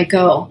wherever I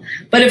go.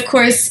 But of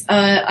course,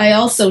 I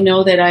also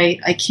know that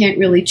I can't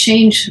really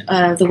change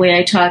the way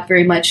I talk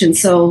very much, and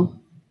so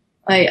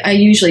I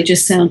usually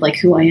just sound like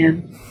who I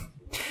am.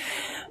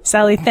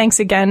 Sally,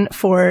 thanks again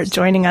for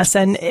joining us.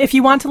 And if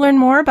you want to learn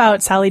more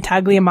about Sally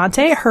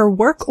Tagliamonte, her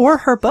work or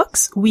her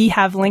books, we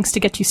have links to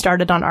get you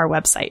started on our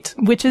website,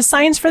 which is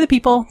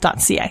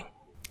scienceforthepeople.ca.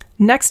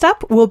 Next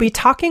up, we'll be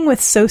talking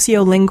with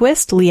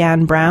sociolinguist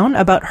Leanne Brown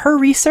about her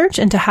research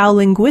into how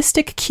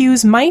linguistic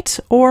cues might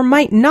or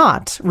might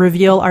not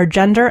reveal our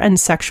gender and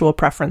sexual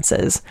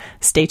preferences.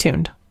 Stay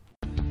tuned.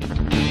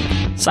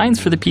 Science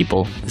for the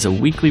People is a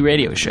weekly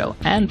radio show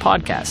and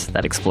podcast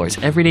that explores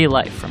everyday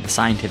life from a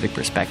scientific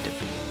perspective.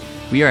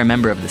 We are a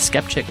member of the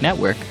Skepchick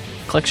Network,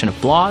 a collection of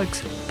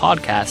blogs,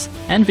 podcasts,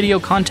 and video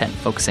content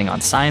focusing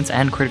on science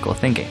and critical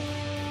thinking.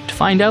 To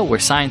find out where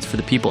Science for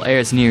the People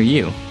airs near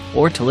you,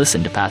 or to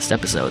listen to past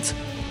episodes,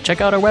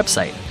 check out our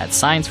website at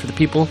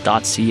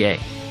scienceforthepeople.ca.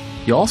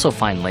 You'll also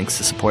find links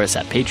to support us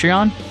at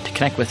Patreon, to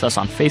connect with us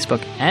on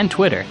Facebook and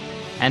Twitter,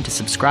 and to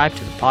subscribe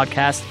to the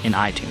podcast in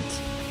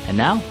iTunes. And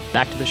now,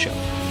 back to the show.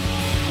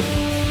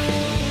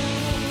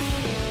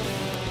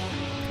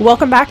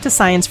 Welcome back to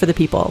Science for the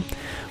People.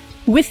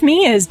 With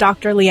me is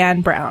Dr.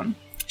 Leanne Brown.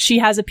 She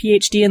has a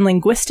PhD in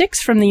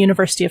linguistics from the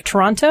University of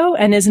Toronto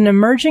and is an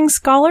emerging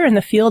scholar in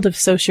the field of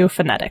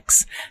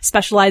sociophonetics,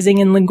 specializing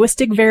in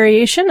linguistic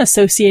variation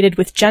associated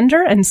with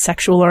gender and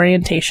sexual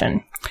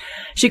orientation.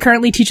 She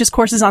currently teaches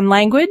courses on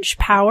language,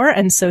 power,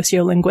 and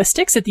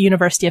sociolinguistics at the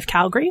University of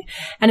Calgary,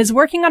 and is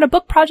working on a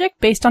book project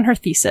based on her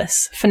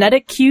thesis,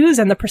 Phonetic Cues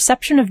and the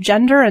Perception of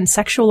Gender and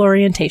Sexual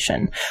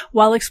Orientation,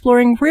 while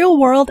exploring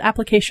real-world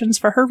applications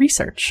for her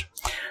research.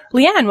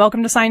 Leanne,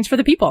 welcome to Science for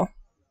the People.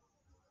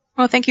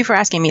 Well, thank you for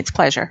asking me. It's a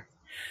pleasure.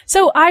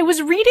 So I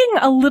was reading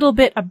a little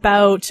bit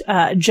about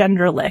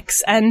gender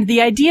licks and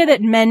the idea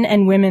that men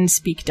and women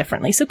speak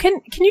differently. So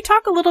can you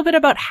talk a little bit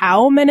about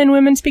how men and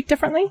women speak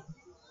differently?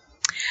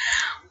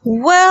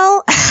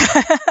 Well,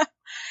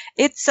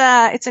 it's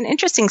an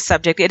interesting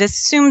subject. It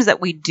assumes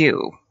that we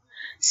do.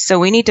 So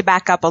we need to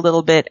back up a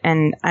little bit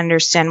and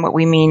understand what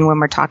we mean when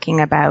we're talking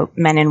about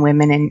men and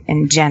women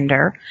and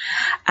gender.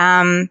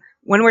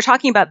 When we're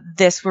talking about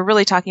this, we're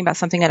really talking about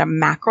something at a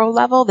macro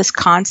level, this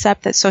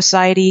concept that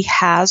society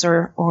has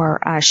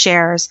or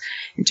shares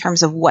in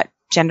terms of what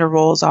gender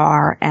roles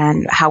are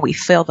and how we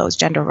fill those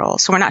gender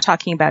roles. So we're not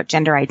talking about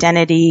gender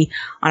identity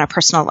on a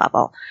personal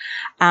level.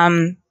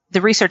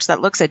 The research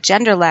that looks at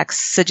gender leks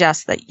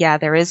suggests that, yeah,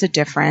 there is a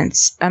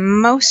difference.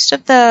 Most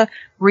of the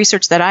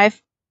research that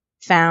I've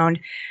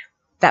found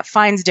that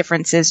finds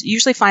differences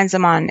usually finds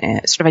them on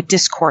sort of a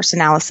discourse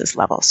analysis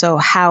level. So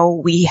how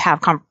we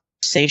have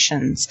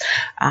conversations,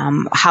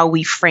 how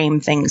we frame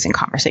things in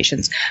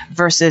conversations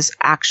versus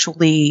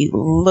actually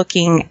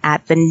looking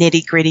at the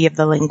nitty-gritty of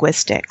the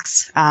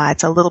linguistics.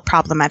 It's a little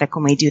problematic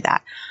when we do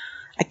that.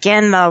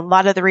 Again, a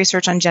lot of the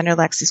research on gender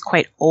leks is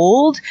quite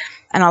old,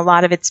 and a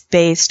lot of it's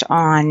based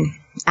on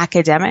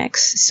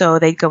academics. So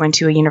they go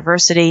into a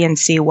university and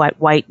see what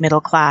white,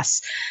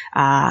 middle-class,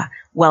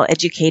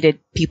 well-educated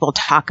people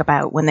talk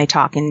about when they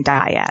talk in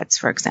dyads,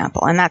 for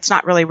example. And that's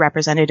not really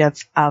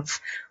representative of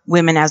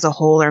women as a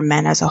whole or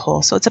men as a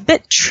whole. So it's a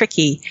bit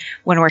tricky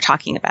when we're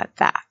talking about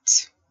that.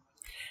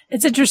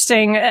 It's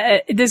interesting.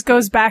 This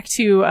goes back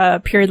to a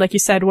period, like you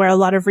said, where a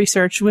lot of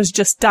research was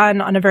just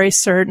done on a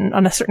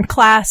certain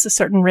class, a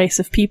certain race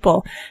of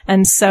people.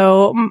 And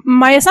so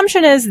my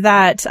assumption is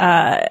that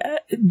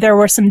there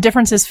were some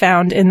differences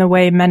found in the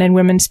way men and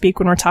women speak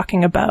when we're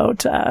talking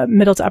about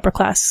middle to upper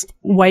class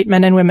white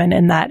men and women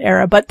in that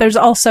era. But there's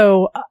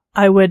also,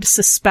 I would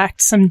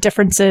suspect, some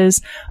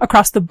differences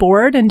across the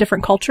board in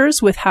different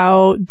cultures with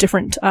how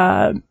different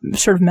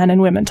sort of men and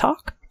women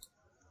talk.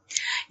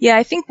 Yeah,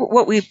 I think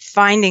what we're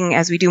finding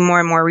as we do more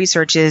and more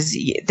research is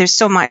there's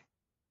so much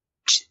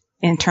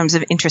in terms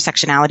of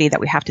intersectionality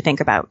that we have to think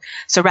about.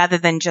 So rather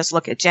than just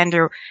look at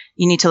gender,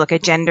 you need to look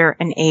at gender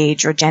and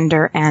age, or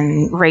gender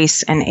and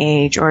race and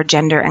age, or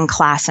gender and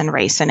class and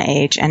race and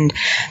age. And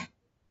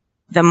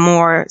the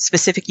more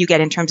specific you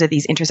get in terms of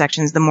these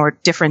intersections, the more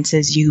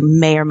differences you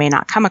may or may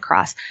not come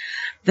across.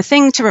 The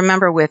thing to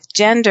remember with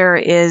gender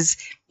is,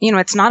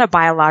 it's not a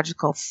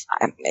biological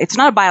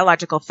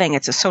thing.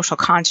 It's a social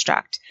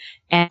construct.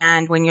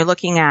 And when you're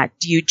looking at,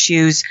 do you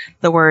choose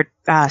the word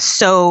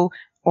so,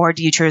 or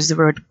do you choose the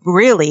word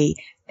really,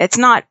 it's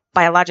not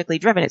biologically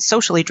driven. It's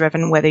socially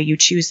driven whether you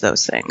choose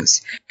those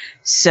things.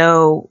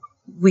 So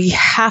we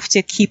have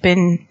to keep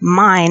in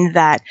mind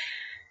that,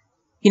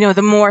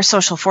 the more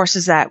social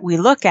forces that we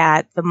look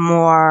at, the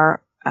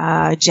more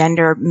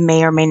gender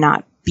may or may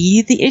not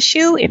be the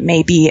issue. It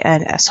may be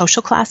a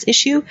social class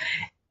issue.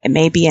 It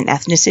may be an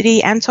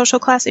ethnicity and social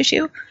class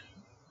issue.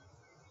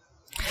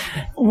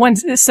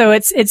 So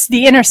it's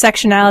the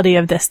intersectionality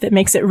of this that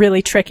makes it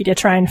really tricky to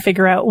try and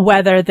figure out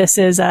whether this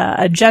is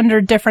a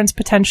gender difference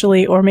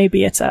potentially, or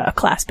maybe it's a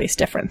class-based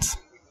difference.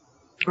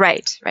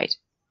 Right.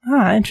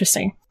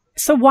 Interesting.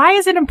 So why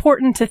is it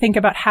important to think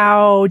about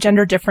how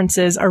gender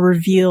differences are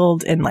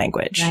revealed in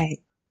language? Right.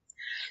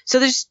 So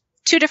there's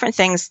two different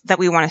things that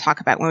we want to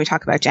talk about when we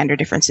talk about gender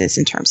differences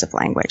in terms of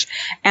language.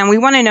 And we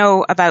want to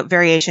know about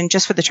variation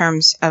just for the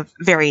terms of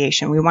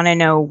variation. We want to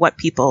know what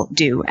people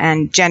do.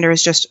 And gender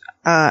is just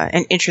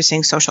an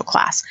interesting social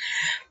class.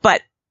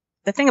 But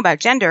the thing about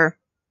gender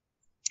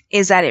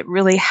is that it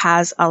really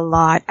has a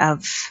lot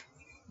of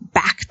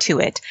back to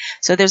it.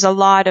 So there's a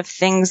lot of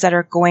things that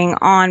are going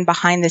on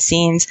behind the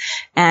scenes,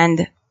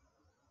 and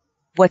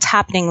what's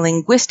happening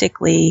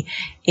linguistically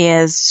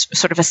is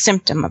sort of a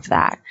symptom of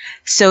that.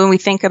 So when we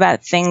think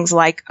about things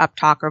like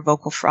uptalk or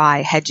vocal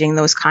fry, hedging,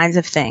 those kinds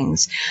of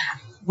things,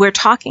 we're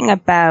talking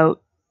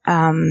about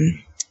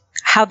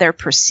how they're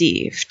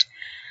perceived.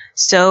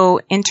 So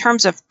in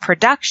terms of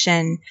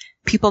production,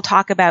 people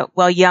talk about,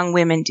 well, young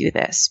women do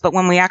this. But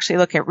when we actually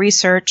look at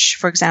research,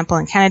 for example,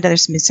 in Canada,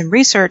 there's been some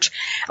research,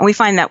 and we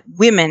find that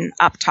women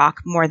uptalk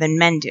more than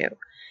men do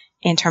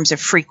in terms of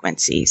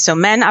frequency. So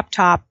men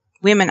uptalk,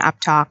 women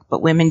uptalk,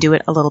 but women do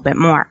it a little bit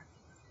more.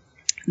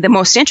 The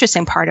most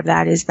interesting part of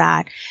that is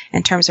that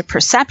in terms of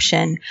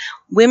perception,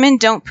 women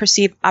don't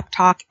perceive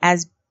uptalk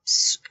as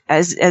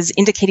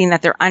indicating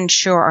that they're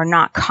unsure or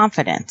not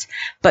confident,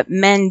 but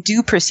men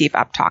do perceive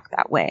uptalk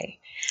that way.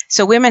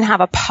 So women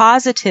have a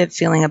positive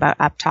feeling about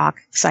uptalk,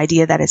 this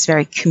idea that it's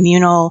very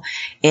communal,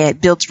 it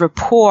builds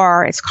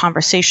rapport, it's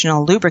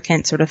conversational,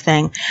 lubricant sort of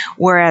thing,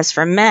 whereas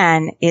for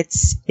men,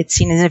 it's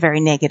seen as a very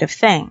negative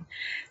thing.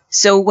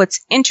 So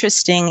what's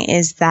interesting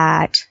is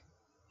that,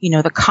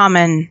 the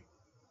common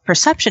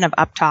perception of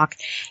uptalk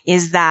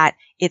is that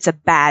it's a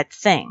bad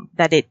thing,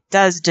 that it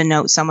does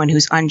denote someone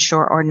who's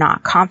unsure or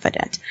not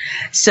confident.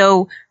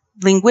 So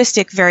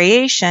linguistic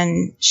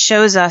variation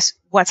shows us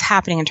what's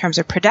happening in terms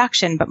of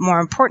production, but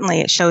more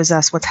importantly, it shows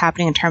us what's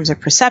happening in terms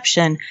of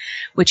perception,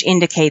 which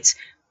indicates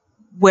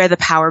where the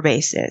power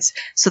base is.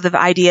 So the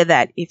idea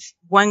that if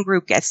one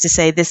group gets to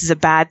say this is a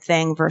bad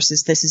thing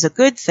versus this is a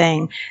good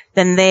thing,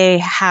 then they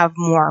have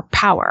more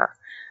power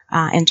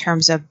in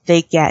terms of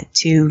they get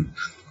to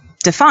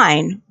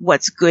define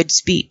what's good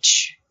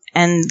speech.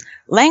 And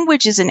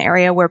language is an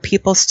area where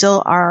people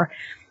still are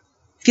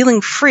feeling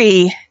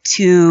free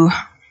to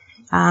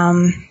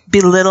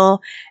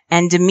belittle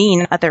and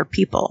demean other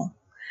people.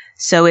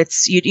 So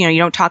it's, you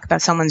don't talk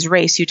about someone's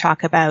race, you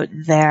talk about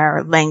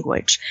their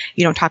language.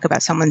 You don't talk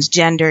about someone's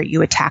gender,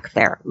 you attack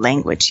their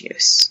language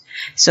use.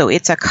 So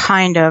it's a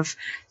kind of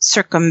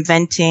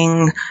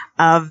circumventing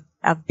of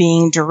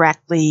being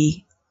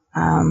directly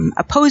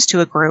opposed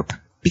to a group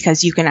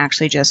because you can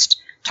actually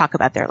just talk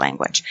about their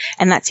language.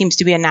 And that seems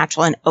to be a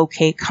natural and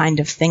okay kind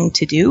of thing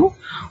to do.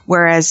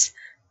 Whereas,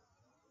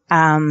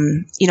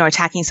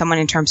 attacking someone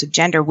in terms of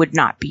gender would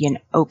not be an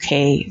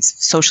okay,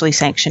 socially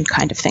sanctioned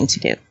kind of thing to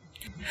do.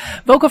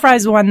 Vocal fry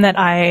is one that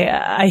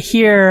I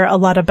hear a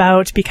lot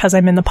about because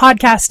I'm in the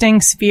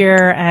podcasting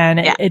sphere, and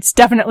it's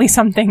definitely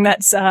something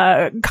that's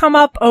come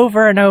up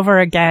over and over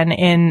again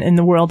in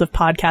the world of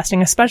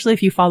podcasting, especially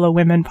if you follow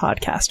women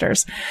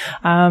podcasters.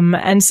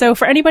 And so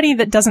for anybody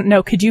that doesn't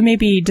know, could you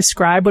maybe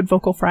describe what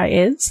vocal fry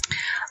is?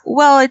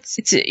 Well,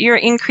 it's you're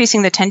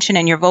increasing the tension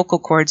in your vocal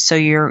cords, so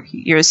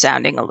you're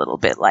sounding a little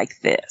bit like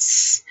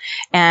this.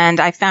 And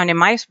I found in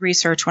my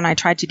research, when I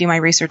tried to do my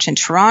research in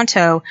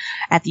Toronto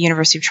at the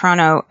University of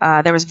Toronto,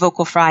 there was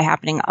vocal fry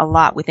happening a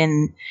lot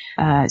within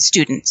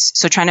students.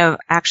 So trying to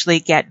actually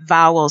get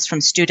vowels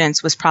from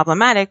students was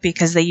problematic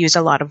because they used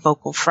a lot of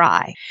vocal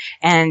fry.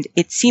 And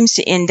it seems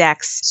to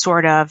index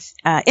sort of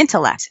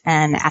intellect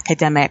and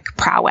academic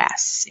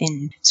prowess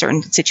in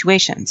certain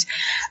situations.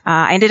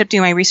 I ended up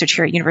doing my research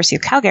here at University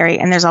of Calgary,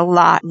 and there's a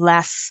lot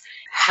less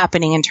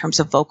happening in terms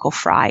of vocal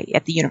fry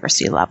at the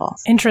university level.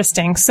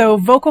 Interesting. So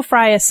vocal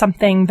fry is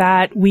something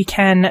that we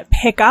can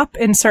pick up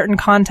in certain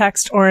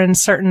contexts or in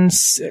certain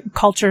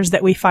cultures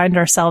that we find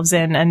ourselves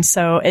in. And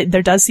so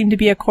there does seem to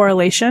be a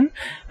correlation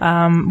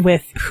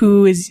with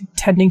who is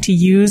tending to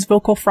use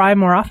vocal fry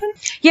more often.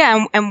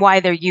 Yeah, and why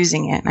they're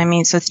using it. I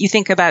mean, so if you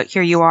think about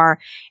here you are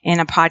in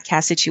a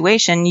podcast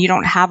situation, you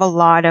don't have a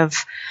lot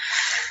of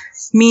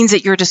means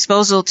at your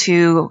disposal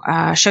to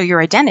show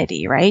your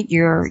identity, right?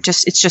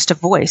 It's just a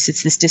voice.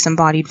 It's this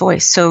disembodied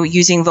voice. So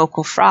using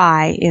vocal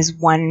fry is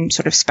one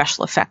sort of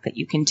special effect that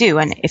you can do.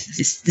 And if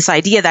this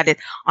idea that it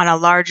on a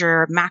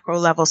larger macro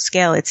level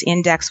scale, it's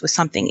indexed with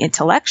something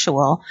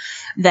intellectual,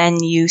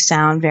 then you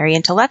sound very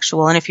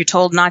intellectual. And if you're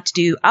told not to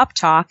do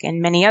uptalk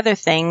and many other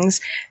things,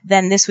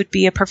 then this would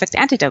be a perfect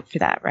antidote for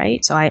that,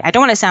 right? So I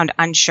don't want to sound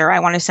unsure. I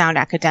want to sound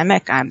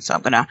academic. So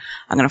I'm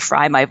gonna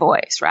fry my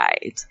voice,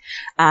 right?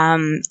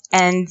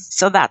 And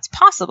so that's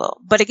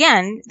possible. But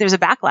again, there's a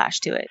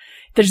backlash to it.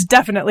 There's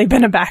definitely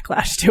been a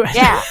backlash to it.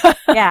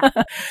 Yeah.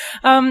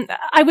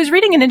 I was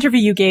reading an interview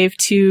you gave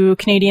to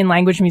Canadian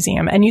Language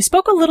Museum, and you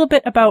spoke a little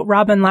bit about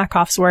Robin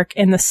Lakoff's work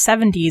in the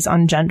 70s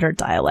on gendered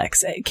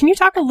dialects. Can you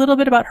talk a little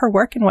bit about her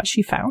work and what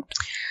she found?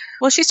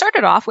 Well, she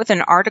started off with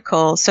an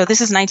article. So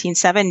this is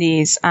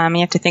 1970s. You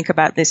have to think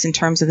about this in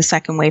terms of the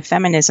second wave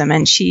feminism.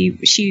 And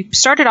she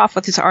started off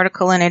with this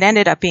article, and it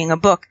ended up being a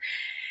book.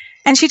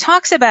 And she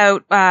talks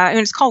about,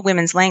 it's called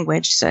Women's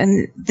Language,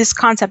 and this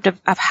concept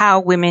of how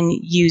women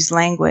use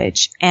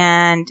language.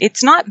 And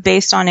it's not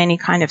based on any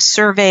kind of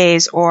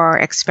surveys or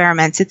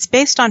experiments. It's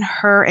based on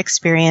her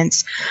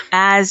experience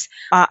as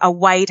a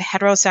white,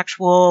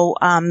 heterosexual,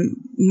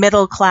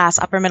 middle class,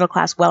 upper middle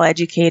class,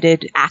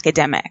 well-educated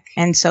academic.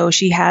 And so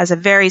she has a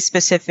very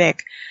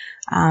specific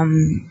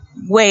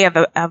way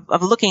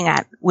of looking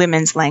at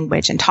women's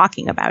language and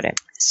talking about it.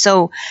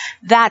 So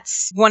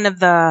that's one of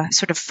the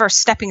sort of first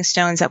stepping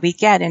stones that we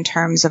get in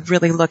terms of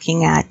really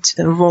looking at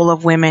the role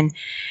of women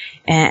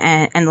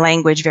and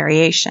language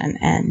variation.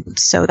 And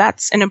so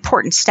that's an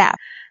important step.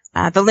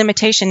 The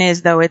limitation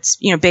is, though, it's,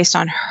 based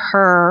on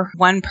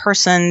one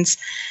person's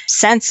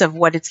sense of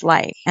what it's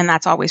like. And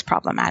that's always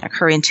problematic,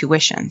 her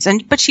intuitions.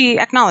 But she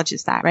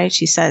acknowledges that, right?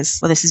 She says,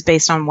 well, this is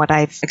based on what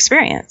I've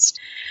experienced.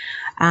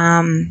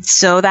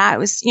 So that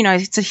was,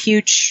 it's a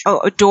huge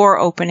door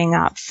opening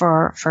up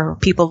for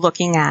people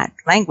looking at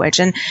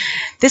language. And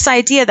this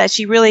idea that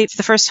she really, for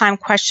the first time,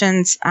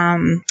 questions,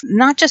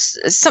 not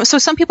just, so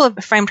some people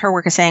have framed her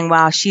work as saying,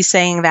 well, she's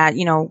saying that,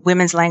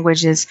 women's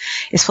language is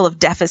full of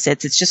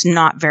deficits. It's just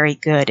not very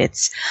good.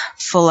 It's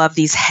full of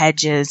these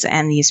hedges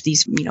and these,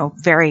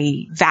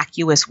 very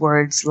vacuous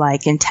words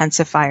like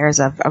intensifiers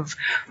of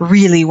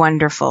really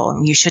wonderful.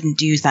 And you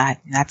shouldn't use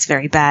that. That's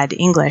very bad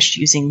English,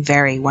 using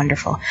very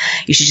wonderful.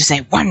 You should just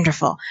say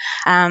wonderful.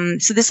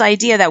 So this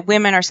idea that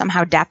women are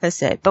somehow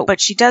deficit, but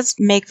what she does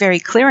make very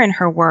clear in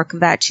her work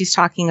that she's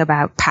talking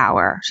about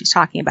power. She's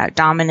talking about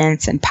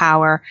dominance and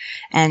power,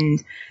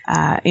 and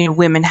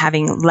women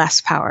having less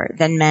power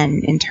than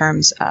men in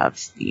terms of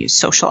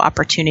social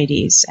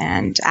opportunities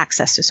and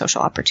access to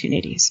social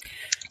opportunities.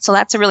 So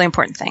that's a really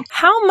important thing.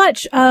 How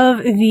much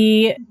of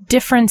the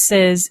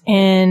differences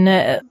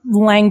in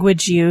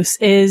language use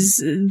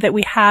is that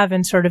we have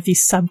in sort of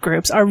these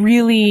subgroups are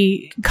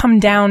really come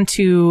down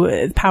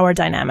to power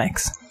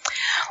dynamics?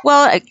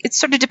 Well, it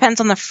sort of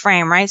depends on the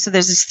frame, right? So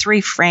there's these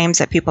three frames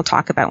that people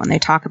talk about when they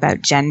talk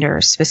about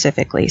gender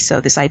specifically. So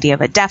this idea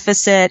of a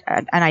deficit,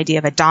 an idea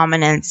of a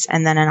dominance,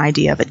 and then an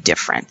idea of a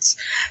difference.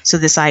 So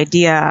this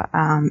idea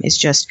is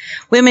just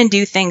women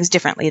do things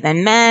differently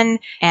than men,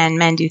 and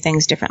men do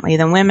things differently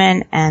than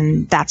women,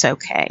 and that's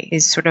okay,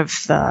 is sort of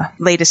the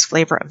latest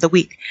flavor of the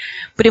week.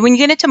 But when you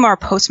get into more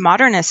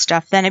postmodernist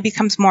stuff, then it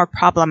becomes more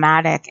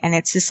problematic, and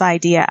it's this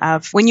idea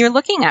of when you're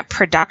looking at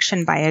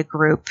production by a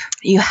group,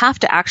 you have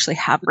to actually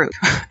have a group.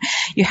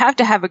 You have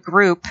to have a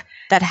group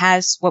that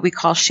has what we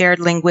call shared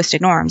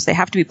linguistic norms. They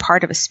have to be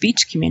part of a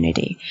speech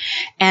community.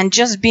 And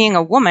just being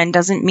a woman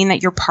doesn't mean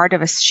that you're part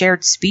of a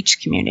shared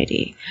speech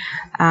community.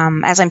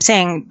 As I'm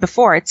saying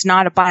before, it's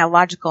not a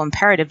biological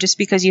imperative. Just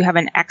because you have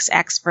an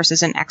XX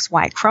versus an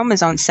XY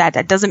chromosome set,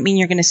 that doesn't mean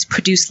you're going to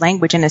produce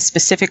language in a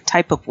specific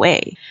type of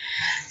way.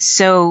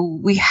 So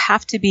we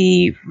have to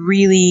be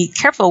really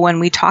careful when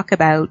we talk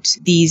about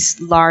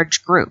these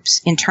large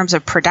groups in terms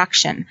of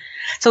production.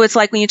 So it's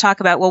like when you talk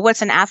about, well,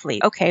 what's an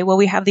athlete? Okay, well,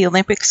 we have the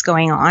Olympics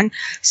going on.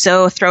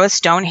 So throw a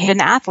stone, hit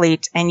an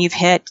athlete, and you've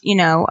hit,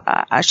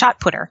 a shot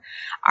putter.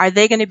 Are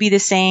they going to be the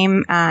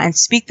same and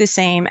speak the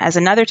same as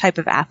another type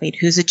of athlete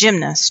who's a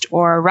gymnast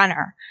or a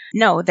runner?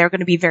 No, they're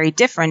going to be very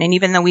different. And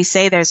even though we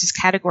say there's this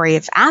category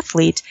of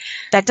athlete,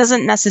 that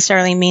doesn't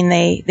necessarily mean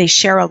they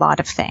share a lot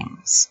of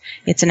things.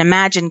 It's an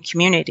imagined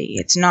community.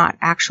 It's not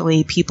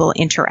actually people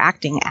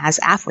interacting as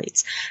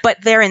athletes.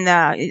 But they're in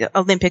the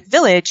Olympic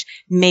Village.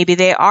 Maybe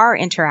they are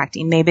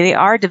interacting. Maybe they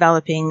are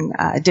developing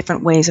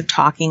different ways of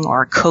talking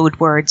or code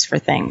words for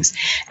things.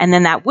 And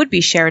then that would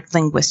be shared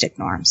linguistic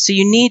norms. So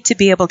you need to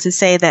be able to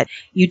say that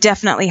you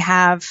definitely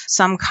have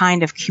some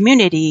kind of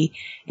community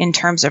in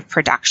terms of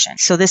production.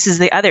 So this is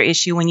the other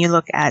issue when you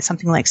look at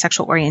something like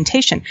sexual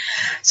orientation.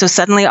 So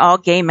suddenly all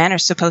gay men are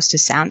supposed to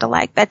sound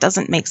alike. That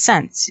doesn't make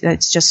sense.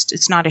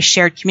 It's not a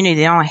shared community.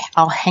 They don't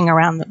all hang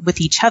around with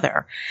each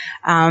other.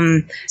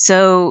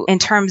 So in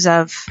terms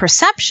of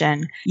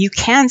perception, you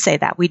can say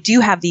that we do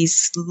have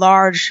these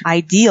large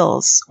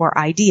ideals or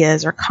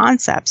ideas or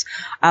concepts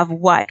of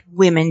what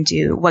women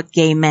do, what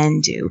gay men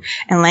do,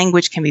 and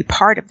language can be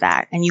part of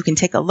that. And you can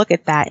take a look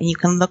at that, and you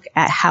can look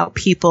at how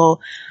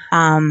people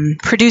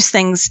produce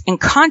things in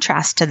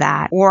contrast to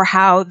that, or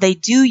how they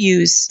do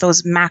use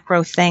those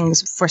macro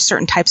things for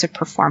certain types of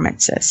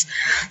performances.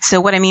 So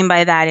what I mean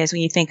by that is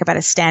when you think about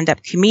a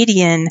stand-up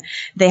comedian,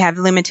 they have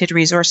limited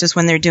resources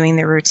when they're doing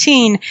their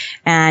routine.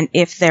 And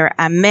if they're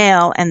a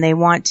male and they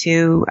want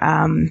to,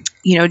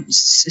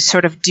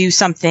 sort of do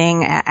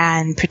something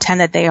and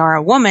pretend that they are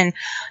a woman,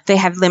 they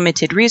have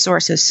limited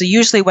resources. So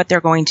usually what they're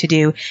going to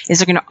do is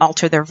they're going to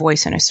alter their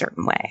voice in a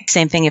certain way.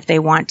 Same thing if they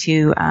want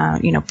to,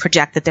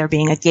 project that they're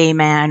being a gay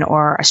man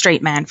or a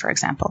straight man, for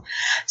example.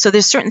 So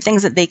there's certain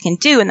things that they can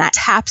do, and that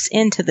taps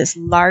into this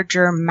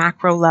larger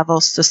macro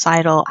level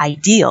societal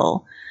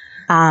ideal.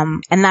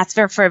 And that's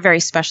for a very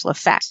special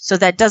effect. So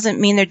that doesn't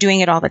mean they're doing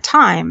it all the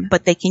time,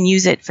 but they can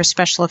use it for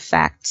special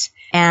effect.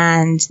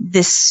 And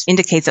this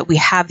indicates that we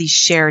have these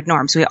shared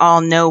norms. We all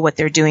know what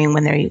they're doing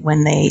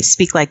when they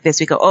speak like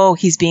this. We go, oh,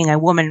 he's being a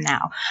woman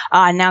now.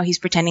 Now he's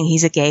pretending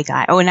he's a gay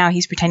guy. Oh, now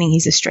he's pretending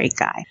he's a straight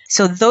guy.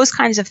 So those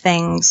kinds of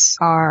things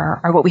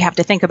are what we have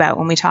to think about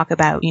when we talk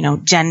about,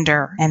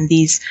 gender and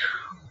these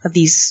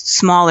these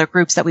smaller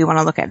groups that we want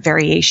to look at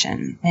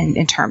variation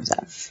in terms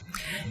of.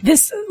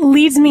 This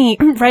leads me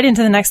right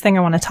into the next thing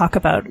I want to talk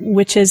about,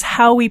 which is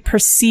how we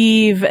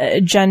perceive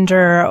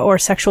gender or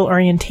sexual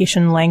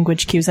orientation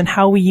language cues and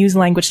how we use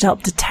language to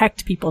help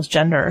detect people's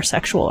gender or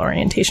sexual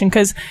orientation.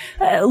 Because,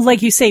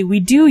 like you say, we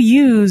do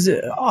use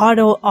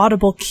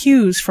audible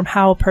cues from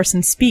how a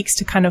person speaks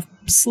to kind of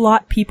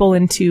slot people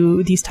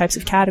into these types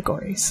of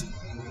categories.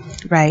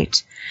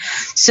 Right.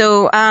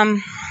 So,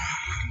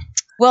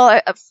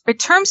 well, in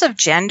terms of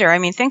gender, I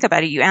mean, think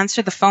about it. You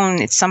answer the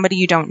phone, it's somebody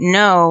you don't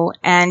know,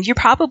 and you're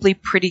probably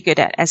pretty good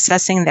at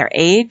assessing their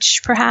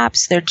age,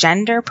 perhaps, their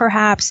gender,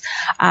 perhaps.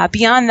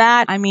 Beyond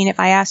that, I mean, if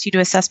I asked you to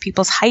assess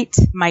people's height,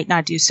 might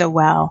not do so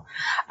well.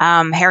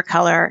 Hair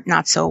color,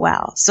 not so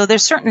well. So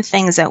there's certain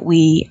things that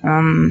we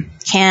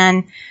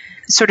can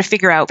sort of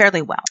figure out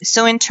fairly well.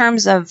 So in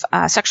terms of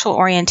sexual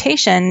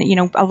orientation, you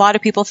know, a lot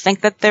of people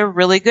think that they're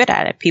really good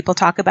at it. People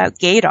talk about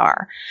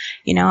gaydar.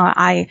 You know,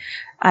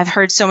 I've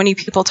heard so many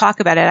people talk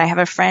about it. I have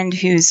a friend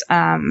whose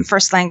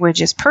first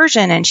language is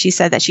Persian, and she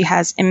said that she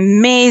has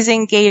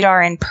amazing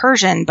gaydar in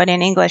Persian, but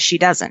in English she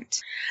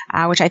doesn't,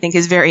 which I think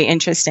is very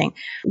interesting.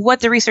 What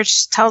the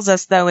research tells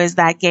us, though, is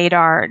that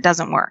gaydar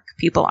doesn't work.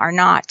 People are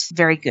not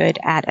very good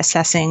at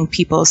assessing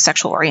people's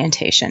sexual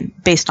orientation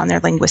based on their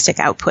linguistic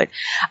output.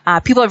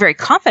 People are very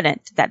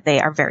confident that they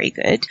are very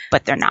good,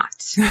 but they're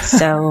not.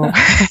 So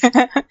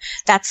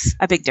that's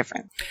a big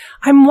difference.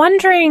 I'm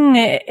wondering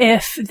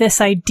if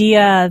this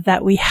idea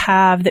that we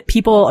have that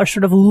people are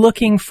sort of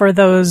looking for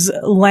those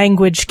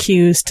language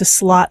cues to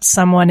slot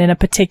someone in a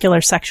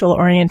particular sexual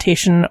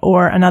orientation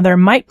or another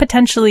might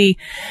potentially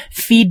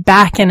feed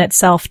back in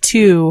itself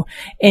too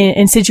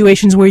in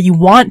situations where you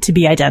want to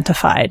be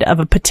identified of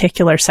a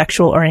particular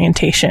sexual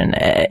orientation.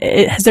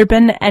 Has there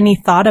been any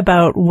thought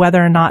about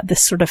whether or not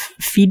this sort of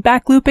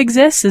feedback loop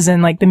exists, as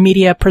in like the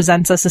media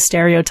presents us a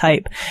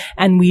stereotype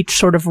and we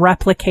sort of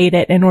replicate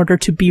it in order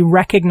to be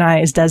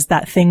recognized as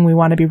that thing we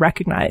want to be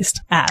recognized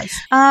as?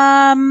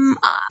 That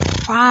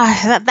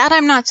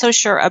I'm not so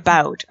sure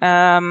about.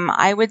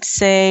 I would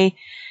say,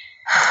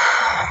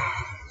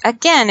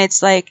 again,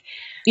 it's like,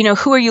 you know,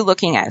 who are you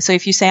looking at? So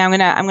if you say, I'm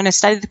gonna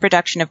study the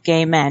production of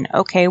gay men.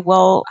 Okay,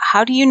 well,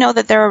 how do you know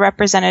that they're a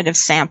representative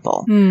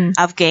sample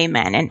of gay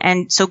men?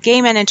 And so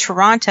gay men in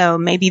Toronto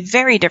may be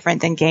very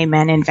different than gay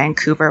men in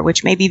Vancouver,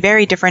 which may be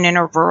very different in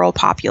a rural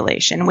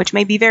population, which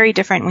may be very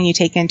different when you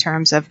take in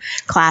terms of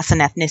class and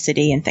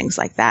ethnicity and things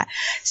like that.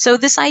 So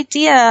this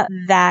idea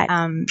that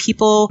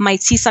people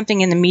might see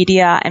something in the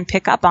media and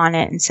pick up on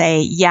it and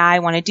say, yeah, I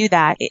want to do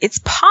that, it's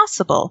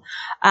possible.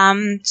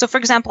 So for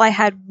example, I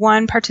had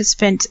one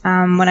participant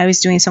when I was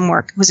doing some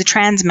work, was a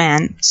trans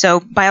man, so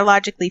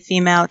biologically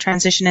female,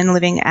 transition and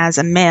living as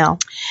a male.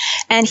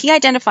 And he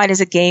identified as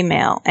a gay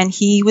male, and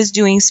he was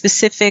doing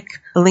specific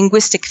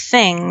linguistic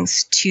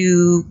things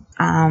to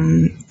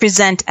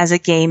present as a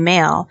gay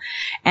male.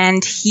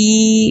 And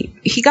he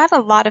got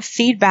a lot of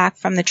feedback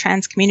from the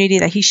trans community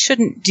that he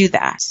shouldn't do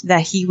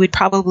that he would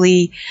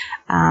probably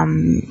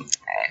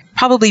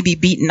be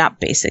beaten up,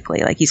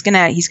 basically. Like he's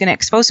gonna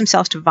expose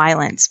himself to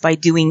violence by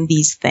doing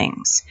these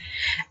things.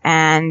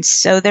 And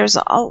so there's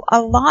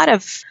a lot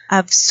of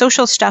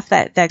social stuff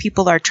that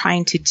people are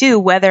trying to do,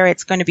 whether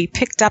it's going to be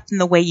picked up in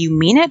the way you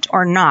mean it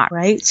or not,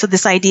 right? So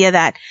this idea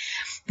that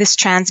this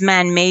trans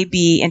man may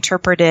be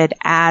interpreted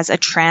as a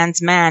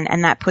trans man,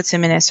 and that puts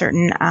him in a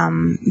certain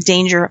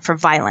danger for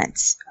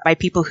violence by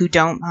people who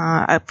don't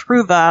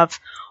approve of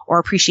or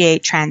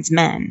appreciate trans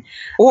men.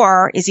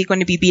 Or is he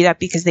going to be beat up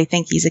because they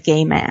think he's a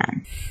gay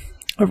man?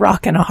 A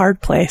rock in a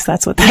hard place.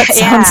 That's what that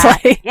sounds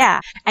like. Yeah.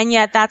 And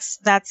yet that's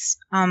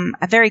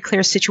a very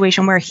clear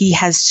situation where he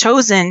has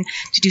chosen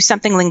to do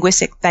something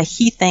linguistic that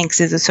he thinks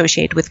is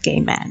associated with gay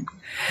men.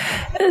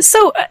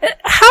 So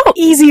how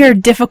easy or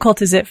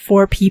difficult is it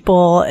for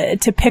people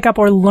to pick up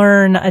or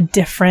learn a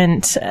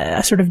different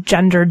sort of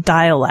gender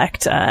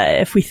dialect,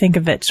 if we think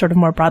of it sort of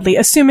more broadly,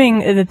 assuming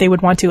that they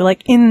would want to,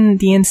 like in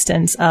the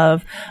instance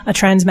of a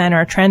trans man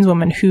or a trans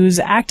woman who's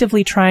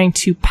actively trying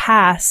to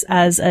pass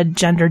as a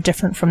gender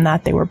different from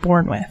that they were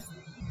born with?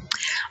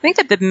 I think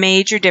that the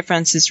major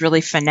difference is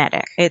really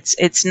phonetic.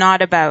 It's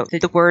not about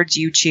the words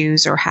you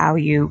choose or how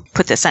you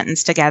put the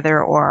sentence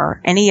together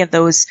or any of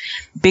those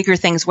bigger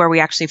things where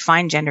we actually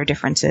find gender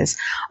differences.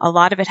 A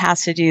lot of it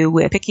has to do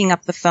with picking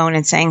up the phone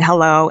and saying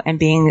hello and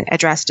being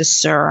addressed as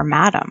sir or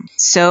madam.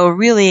 So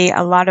really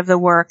a lot of the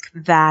work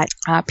that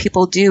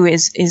people do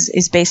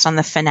is based on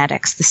the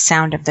phonetics, the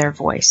sound of their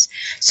voice.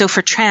 So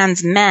for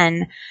trans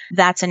men,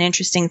 that's an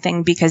interesting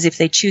thing because if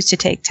they choose to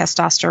take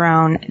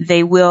testosterone,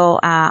 they will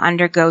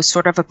undergo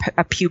sort of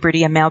a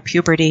puberty, a male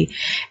puberty,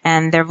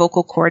 and their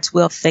vocal cords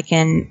will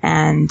thicken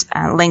and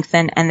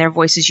lengthen, and their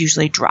voices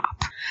usually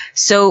drop.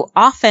 So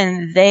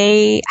often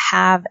they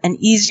have an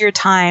easier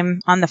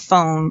time on the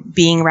phone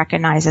being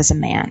recognized as a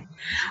man,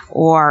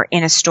 or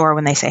in a store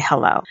when they say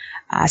hello.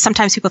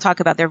 Sometimes people talk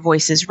about their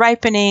voices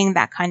ripening,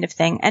 that kind of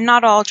thing, and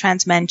not all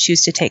trans men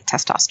choose to take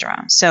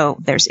testosterone. So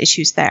there's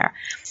issues there.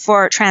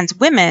 For trans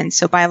women,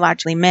 so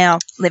biologically male,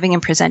 living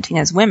and presenting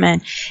as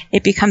women,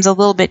 it becomes a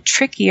little bit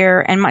trickier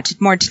and much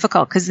more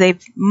difficult because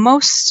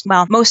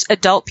most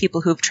adult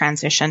people who've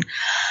transitioned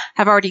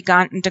have already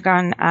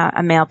undergone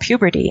a male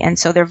puberty. And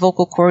so their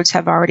vocal cords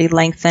have already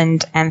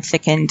lengthened and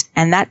thickened,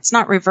 and that's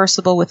not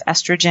reversible with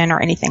estrogen or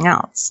anything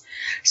else.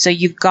 So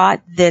you've got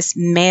this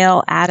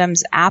male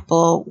Adam's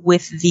apple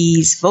with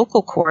these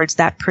vocal cords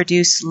that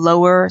produce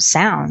lower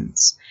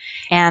sounds.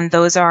 And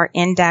those are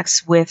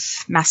indexed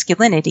with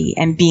masculinity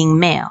and being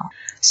male.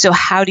 So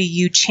how do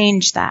you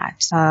change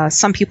that?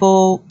 Some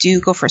people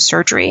do go for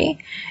surgery.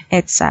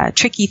 It's a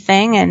tricky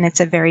thing, and it's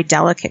a very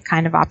delicate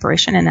kind of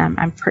operation, and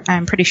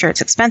I'm pretty sure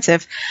it's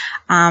expensive.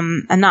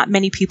 And not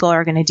many people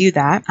are going to do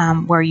that,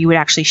 where you would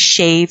actually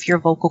shave your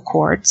vocal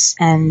cords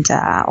and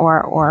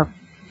or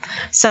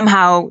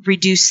somehow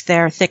reduce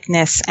their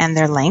thickness and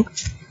their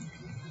length.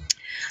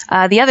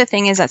 The other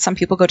thing is that some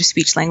people go to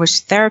speech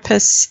language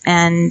therapists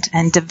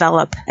and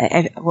develop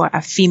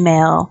a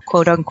female,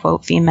 quote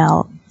unquote,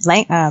 female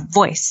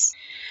voice.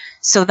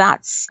 So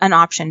that's an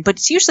option, but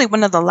it's usually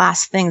one of the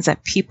last things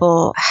that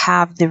people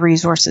have the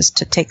resources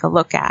to take a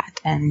look at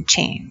and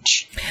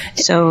change.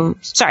 So,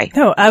 sorry.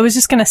 No, I was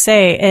just going to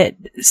say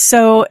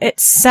so it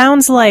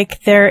sounds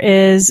like there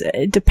is,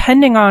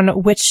 depending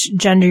on which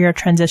gender you're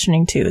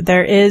transitioning to,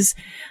 there is,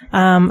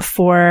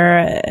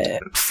 for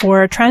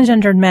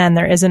transgendered men,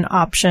 there is an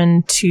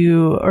option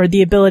or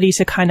the ability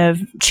to kind of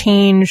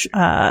change,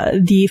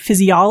 the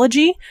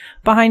physiology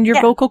behind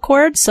your vocal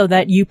cords so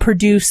that you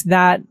produce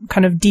that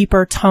kind of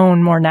deeper tone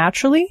more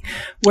naturally.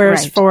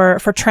 Whereas for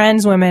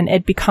trans women,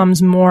 it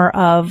becomes more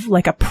of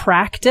like a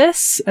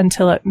practice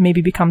until it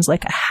maybe becomes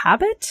like a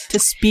habit to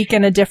speak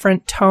in a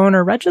different tone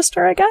or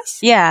register, I guess.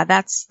 Yeah,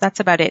 that's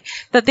about it.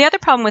 But the other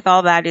problem with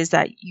all that is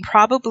that you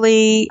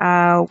probably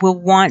will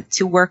want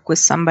to work with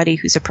somebody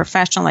who's a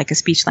professional, like a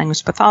speech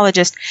language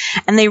pathologist,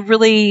 and they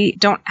really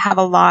don't have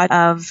a lot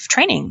of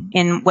training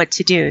in what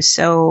to do.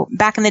 So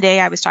back in the day,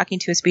 I was talking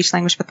to a speech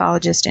language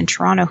pathologist in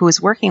Toronto who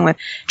was working with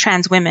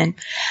trans women.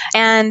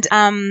 And,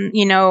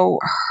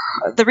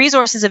 the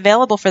resources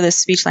available for this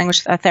speech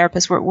language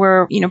therapist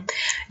were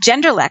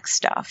genderless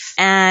stuff.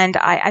 And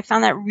I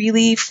found that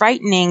really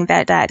frightening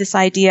that this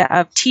idea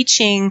of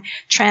teaching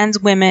trans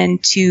women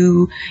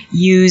to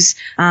use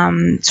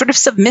sort of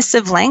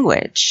submissive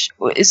language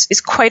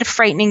is quite a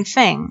frightening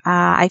thing.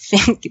 I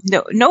think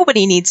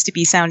nobody needs to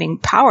be sounding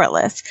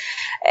powerless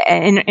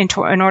in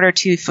order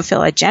to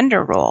fulfill a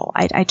gender role.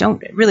 I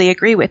don't really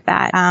agree with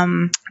that.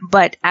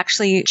 But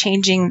actually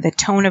changing the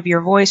tone of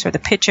your voice or the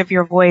pitch of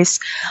your voice.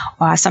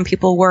 Some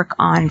people work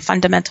on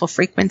fundamental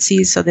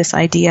frequencies. So this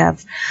idea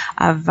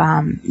of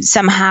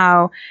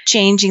somehow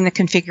changing the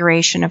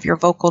configuration of your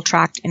vocal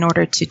tract in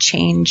order to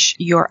change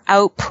your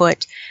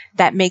output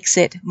that makes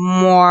it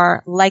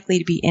more likely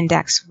to be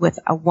indexed with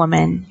a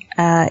woman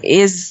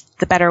is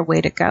the better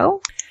way to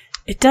go.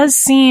 It does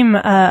seem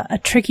a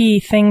tricky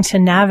thing to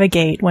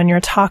navigate when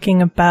you're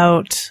talking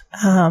about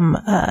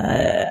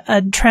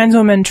a trans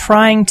woman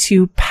trying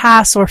to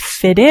pass or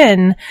fit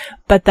in,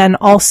 but then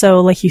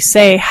also, like you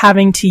say,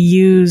 having to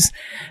use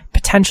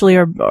potentially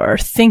or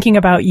thinking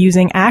about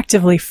using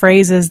actively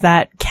phrases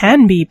that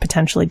can be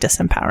potentially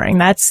disempowering.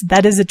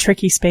 That is a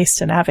tricky space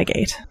to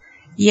navigate.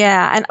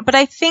 Yeah, but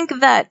I think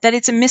that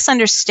it's a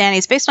misunderstanding.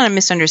 It's based on a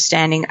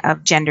misunderstanding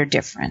of gender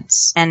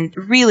difference, and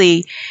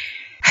really,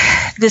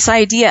 this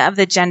idea of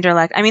the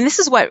genderless, this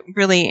is what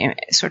really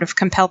sort of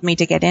compelled me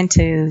to get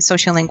into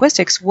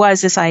sociolinguistics,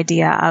 was this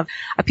idea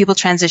of people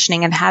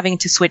transitioning and having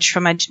to switch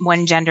from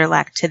one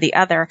genderless to the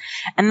other.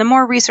 And the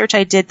more research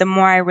I did, the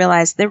more I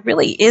realized there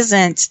really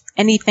isn't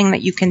anything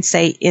that you can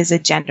say is a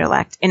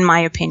genderless, in my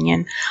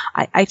opinion.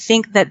 I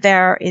think that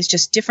there is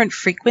just different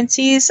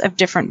frequencies of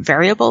different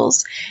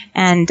variables,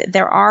 and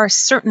there are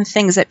certain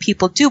things that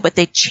people do, but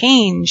they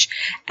change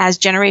as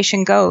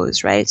generation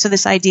goes, right? So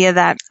this idea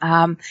that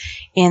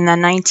in the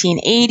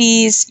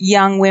 1980s,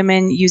 young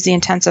women use the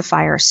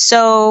intensifier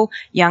so,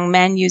 young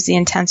men use the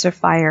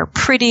intensifier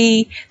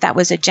pretty. That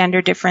was a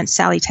gender difference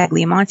Sally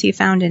Tagliamonte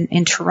found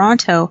in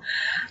Toronto.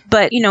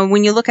 But,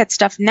 when you look at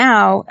stuff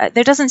now,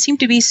 there doesn't seem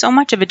to be so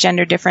much of a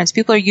gender difference.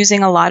 People are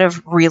using a lot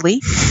of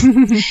really.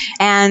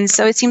 And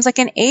so it seems like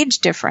an age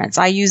difference.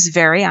 I use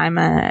very. I'm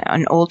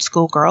an old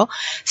school girl.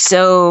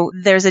 So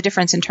there's a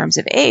difference in terms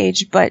of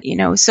age. But,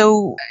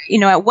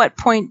 at what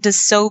point does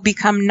so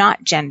become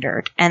not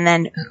gendered? And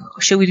then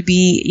should we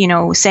be,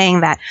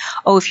 saying that,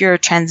 if you're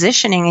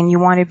transitioning and you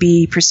want to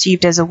be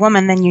perceived as a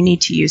woman, then you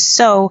need to use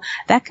so?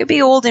 That could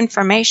be old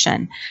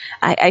information.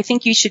 I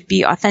think you should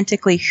be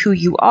authentically who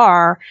you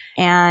are.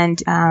 And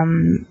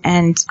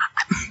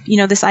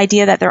this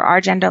idea that there are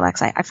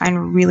genderless, I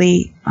find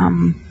really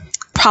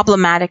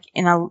problematic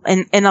in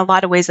a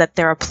lot of ways that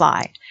they're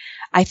applied.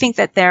 I think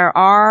that there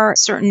are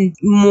certain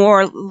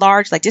more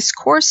large, like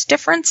discourse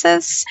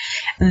differences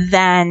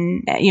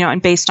than,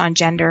 and based on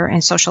gender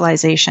and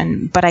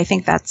socialization. But I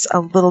think that's a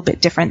little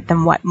bit different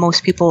than what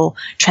most people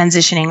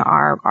transitioning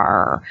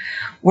are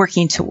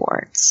working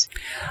towards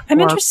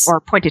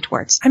or pointed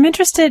towards. I'm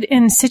interested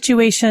in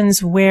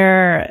situations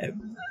where,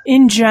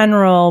 in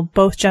general,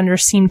 both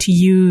genders seem to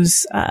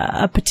use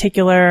a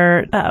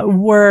particular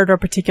word or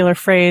particular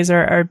phrase,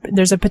 or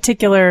there's a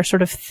particular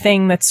sort of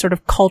thing that's sort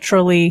of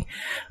culturally,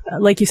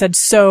 like you said,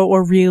 so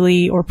or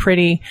really or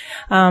pretty.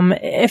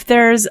 If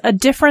there's a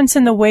difference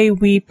in the way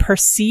we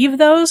perceive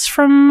those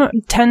from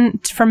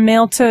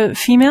male to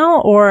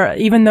female, or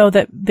even though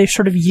that they're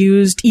sort of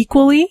used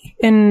equally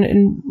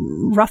in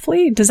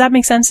roughly, does that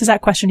make sense? Does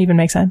that question even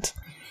make sense?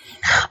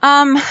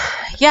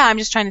 Yeah, I'm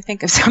just trying to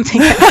think of something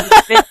that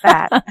would fit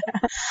that.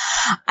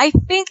 I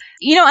think,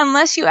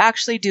 unless you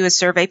actually do a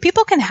survey,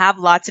 people can have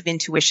lots of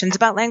intuitions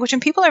about language,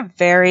 and people are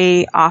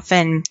very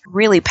often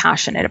really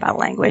passionate about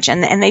language,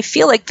 and they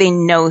feel like they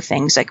know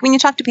things. Like when you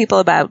talk to people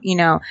about,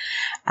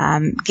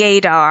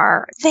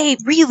 gaydar, they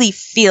really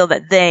feel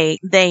that they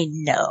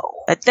know,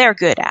 that they're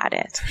good at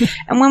it.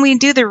 And when we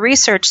do the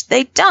research,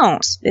 they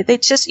don't. They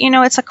just,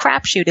 it's a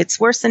crapshoot. It's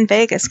worse than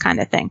Vegas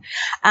kind of thing.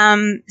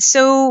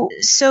 So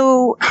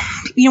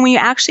when you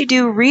actually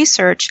do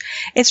research,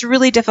 it's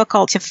really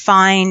difficult to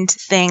find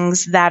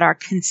things that are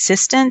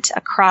consistent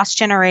across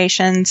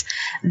generations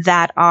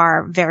that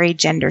are very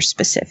gender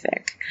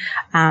specific.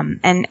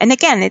 And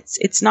again,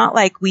 it's not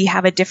like we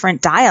have a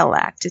different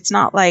dialect. It's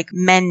not like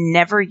men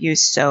never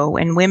use so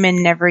and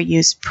women never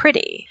use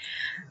pretty.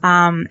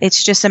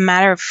 It's just a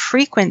matter of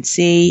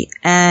frequency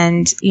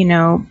and,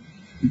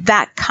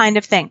 that kind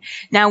of thing.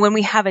 Now, when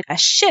we have a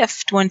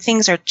shift, when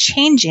things are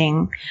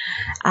changing,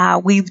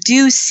 we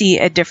do see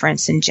a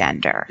difference in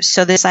gender.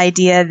 So this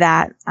idea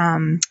that,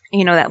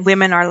 that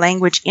women are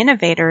language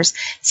innovators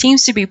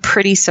seems to be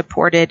pretty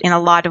supported in a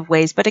lot of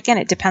ways. But again,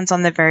 it depends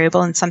on the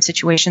variable. In some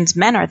situations,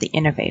 men are the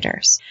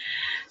innovators.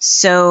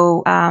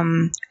 So,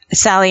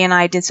 Sally and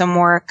I did some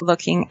work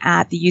looking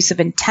at the use of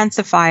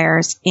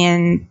intensifiers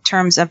in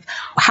terms of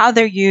how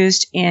they're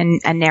used in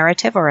a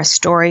narrative or a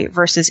story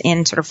versus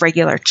in sort of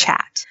regular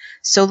chat.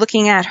 So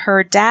looking at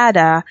her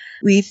data,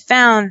 we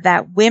found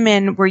that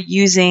women were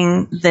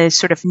using the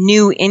sort of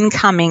new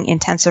incoming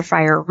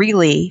intensifier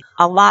really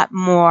a lot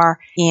more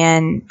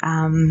in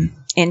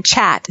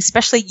chat,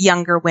 especially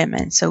younger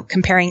women. So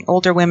comparing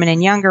older women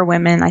and younger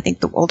women, I think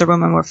the older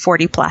women were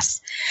 40 plus.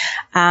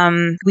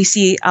 We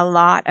see a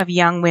lot of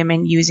young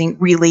women using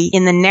really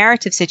in the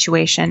narrative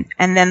situation,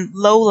 and then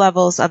low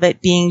levels of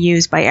it being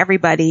used by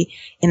everybody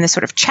in the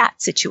sort of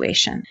chat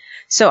situation.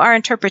 So our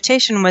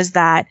interpretation was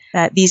that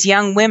these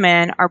young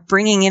women are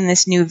bringing in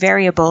this new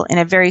variable in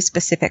a very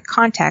specific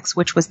context,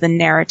 which was the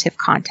narrative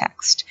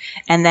context.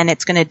 And then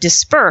it's going to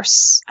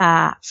disperse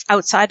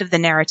outside of the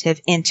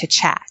narrative into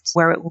chat,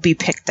 where it will be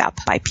picked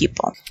up by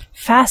people.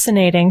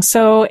 Fascinating.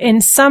 So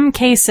in some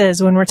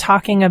cases, when we're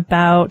talking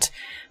about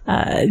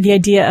the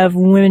idea of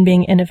women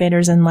being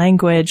innovators in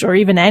language, or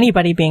even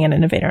anybody being an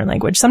innovator in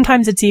language,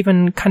 sometimes it's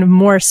even kind of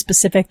more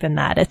specific than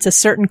that. It's a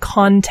certain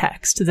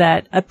context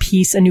that a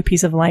new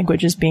piece of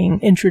language is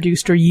being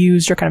introduced or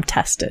used or kind of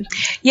tested.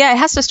 Yeah, it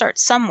has to start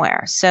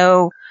somewhere.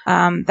 So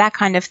that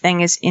kind of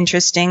thing is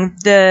interesting.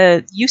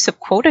 The use of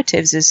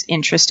quotatives is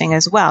interesting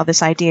as well.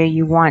 This idea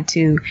you want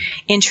to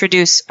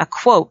introduce a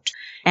quote.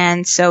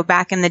 And so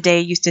back in the day,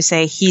 used to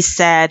say, he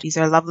said, these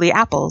are lovely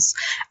apples.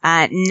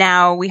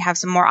 Now we have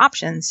some more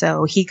options.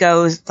 So he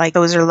goes like,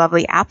 those are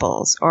lovely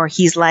apples, or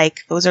he's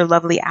like, those are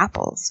lovely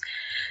apples.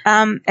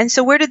 And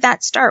so where did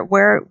that start?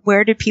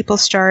 Where did people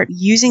start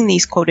using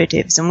these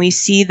quotatives? And we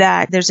see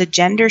that there's a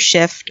generational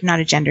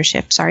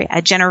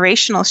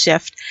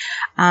shift.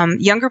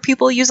 Younger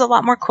people use a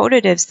lot more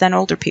quotatives than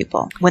older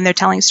people when they're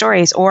telling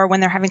stories or when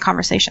they're having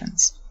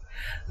conversations.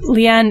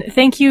 Leanne,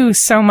 thank you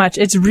so much.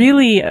 It's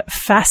really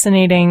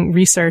fascinating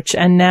research,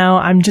 and now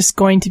I'm just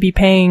going to be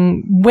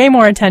paying way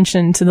more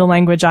attention to the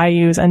language I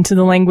use and to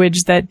the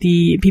language that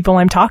the people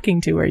I'm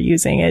talking to are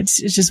using. It's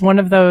just one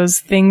of those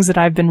things that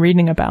I've been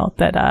reading about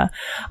that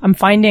I'm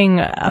finding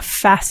a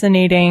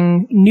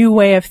fascinating new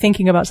way of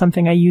thinking about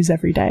something I use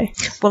every day.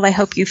 Well, I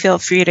hope you feel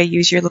free to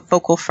use your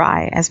vocal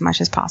fry as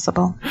much as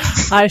possible.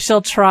 I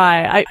shall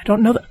try. I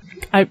don't know.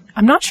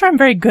 I'm not sure I'm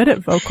very good at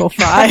vocal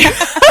fry.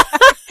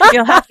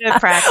 You'll have to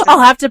practice.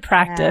 I'll have to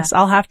practice. Yeah.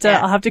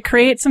 I'll have to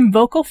create some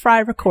vocal fry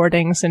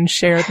recordings and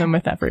share them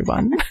with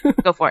everyone.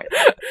 Go for it.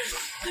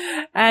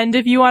 And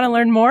if you want to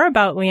learn more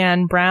about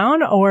Leanne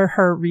Brown or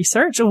her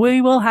research, we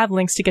will have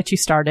links to get you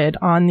started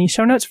on the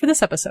show notes for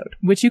this episode,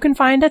 which you can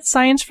find at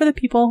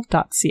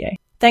scienceforthepeople.ca.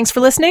 Thanks for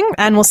listening,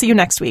 and we'll see you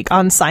next week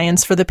on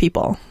Science for the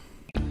People.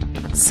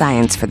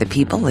 Science for the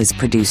People is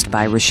produced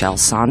by Rochelle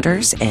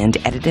Saunders and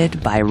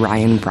edited by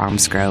Ryan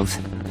Bromsgrove.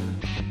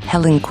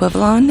 Helen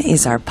Quivalon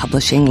is our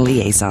publishing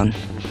liaison.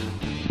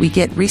 We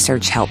get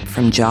research help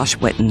from Josh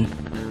Witten.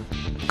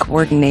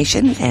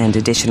 Coordination and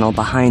additional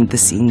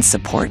behind-the-scenes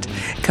support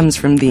comes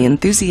from the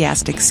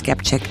enthusiastic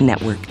Skepchick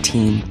Network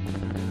team.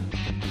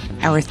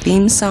 Our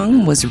theme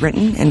song was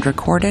written and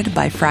recorded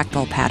by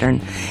Fractal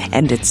Pattern,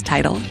 and its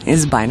title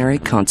is Binary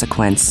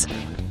Consequence.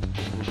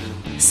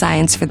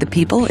 Science for the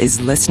People is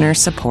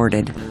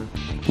listener-supported.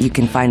 You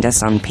can find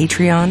us on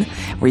Patreon,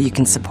 where you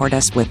can support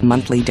us with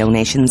monthly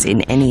donations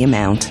in any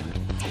amount.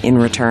 In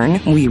return,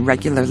 we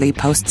regularly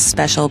post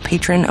special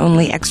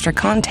patron-only extra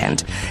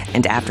content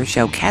and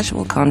after-show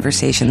casual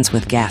conversations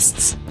with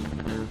guests.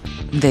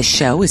 This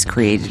show is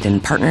created in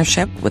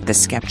partnership with the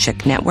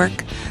Skepchick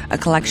Network, a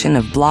collection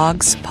of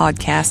blogs,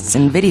 podcasts,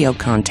 and video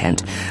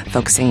content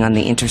focusing on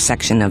the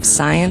intersection of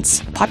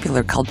science,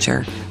 popular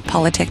culture,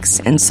 politics,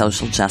 and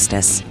social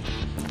justice.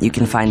 You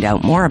can find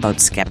out more about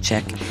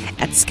Skepchick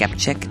at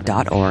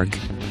skepchick.org.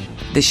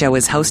 The show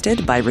is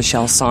hosted by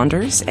Rochelle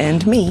Saunders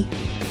and me,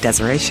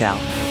 Desiree Schell.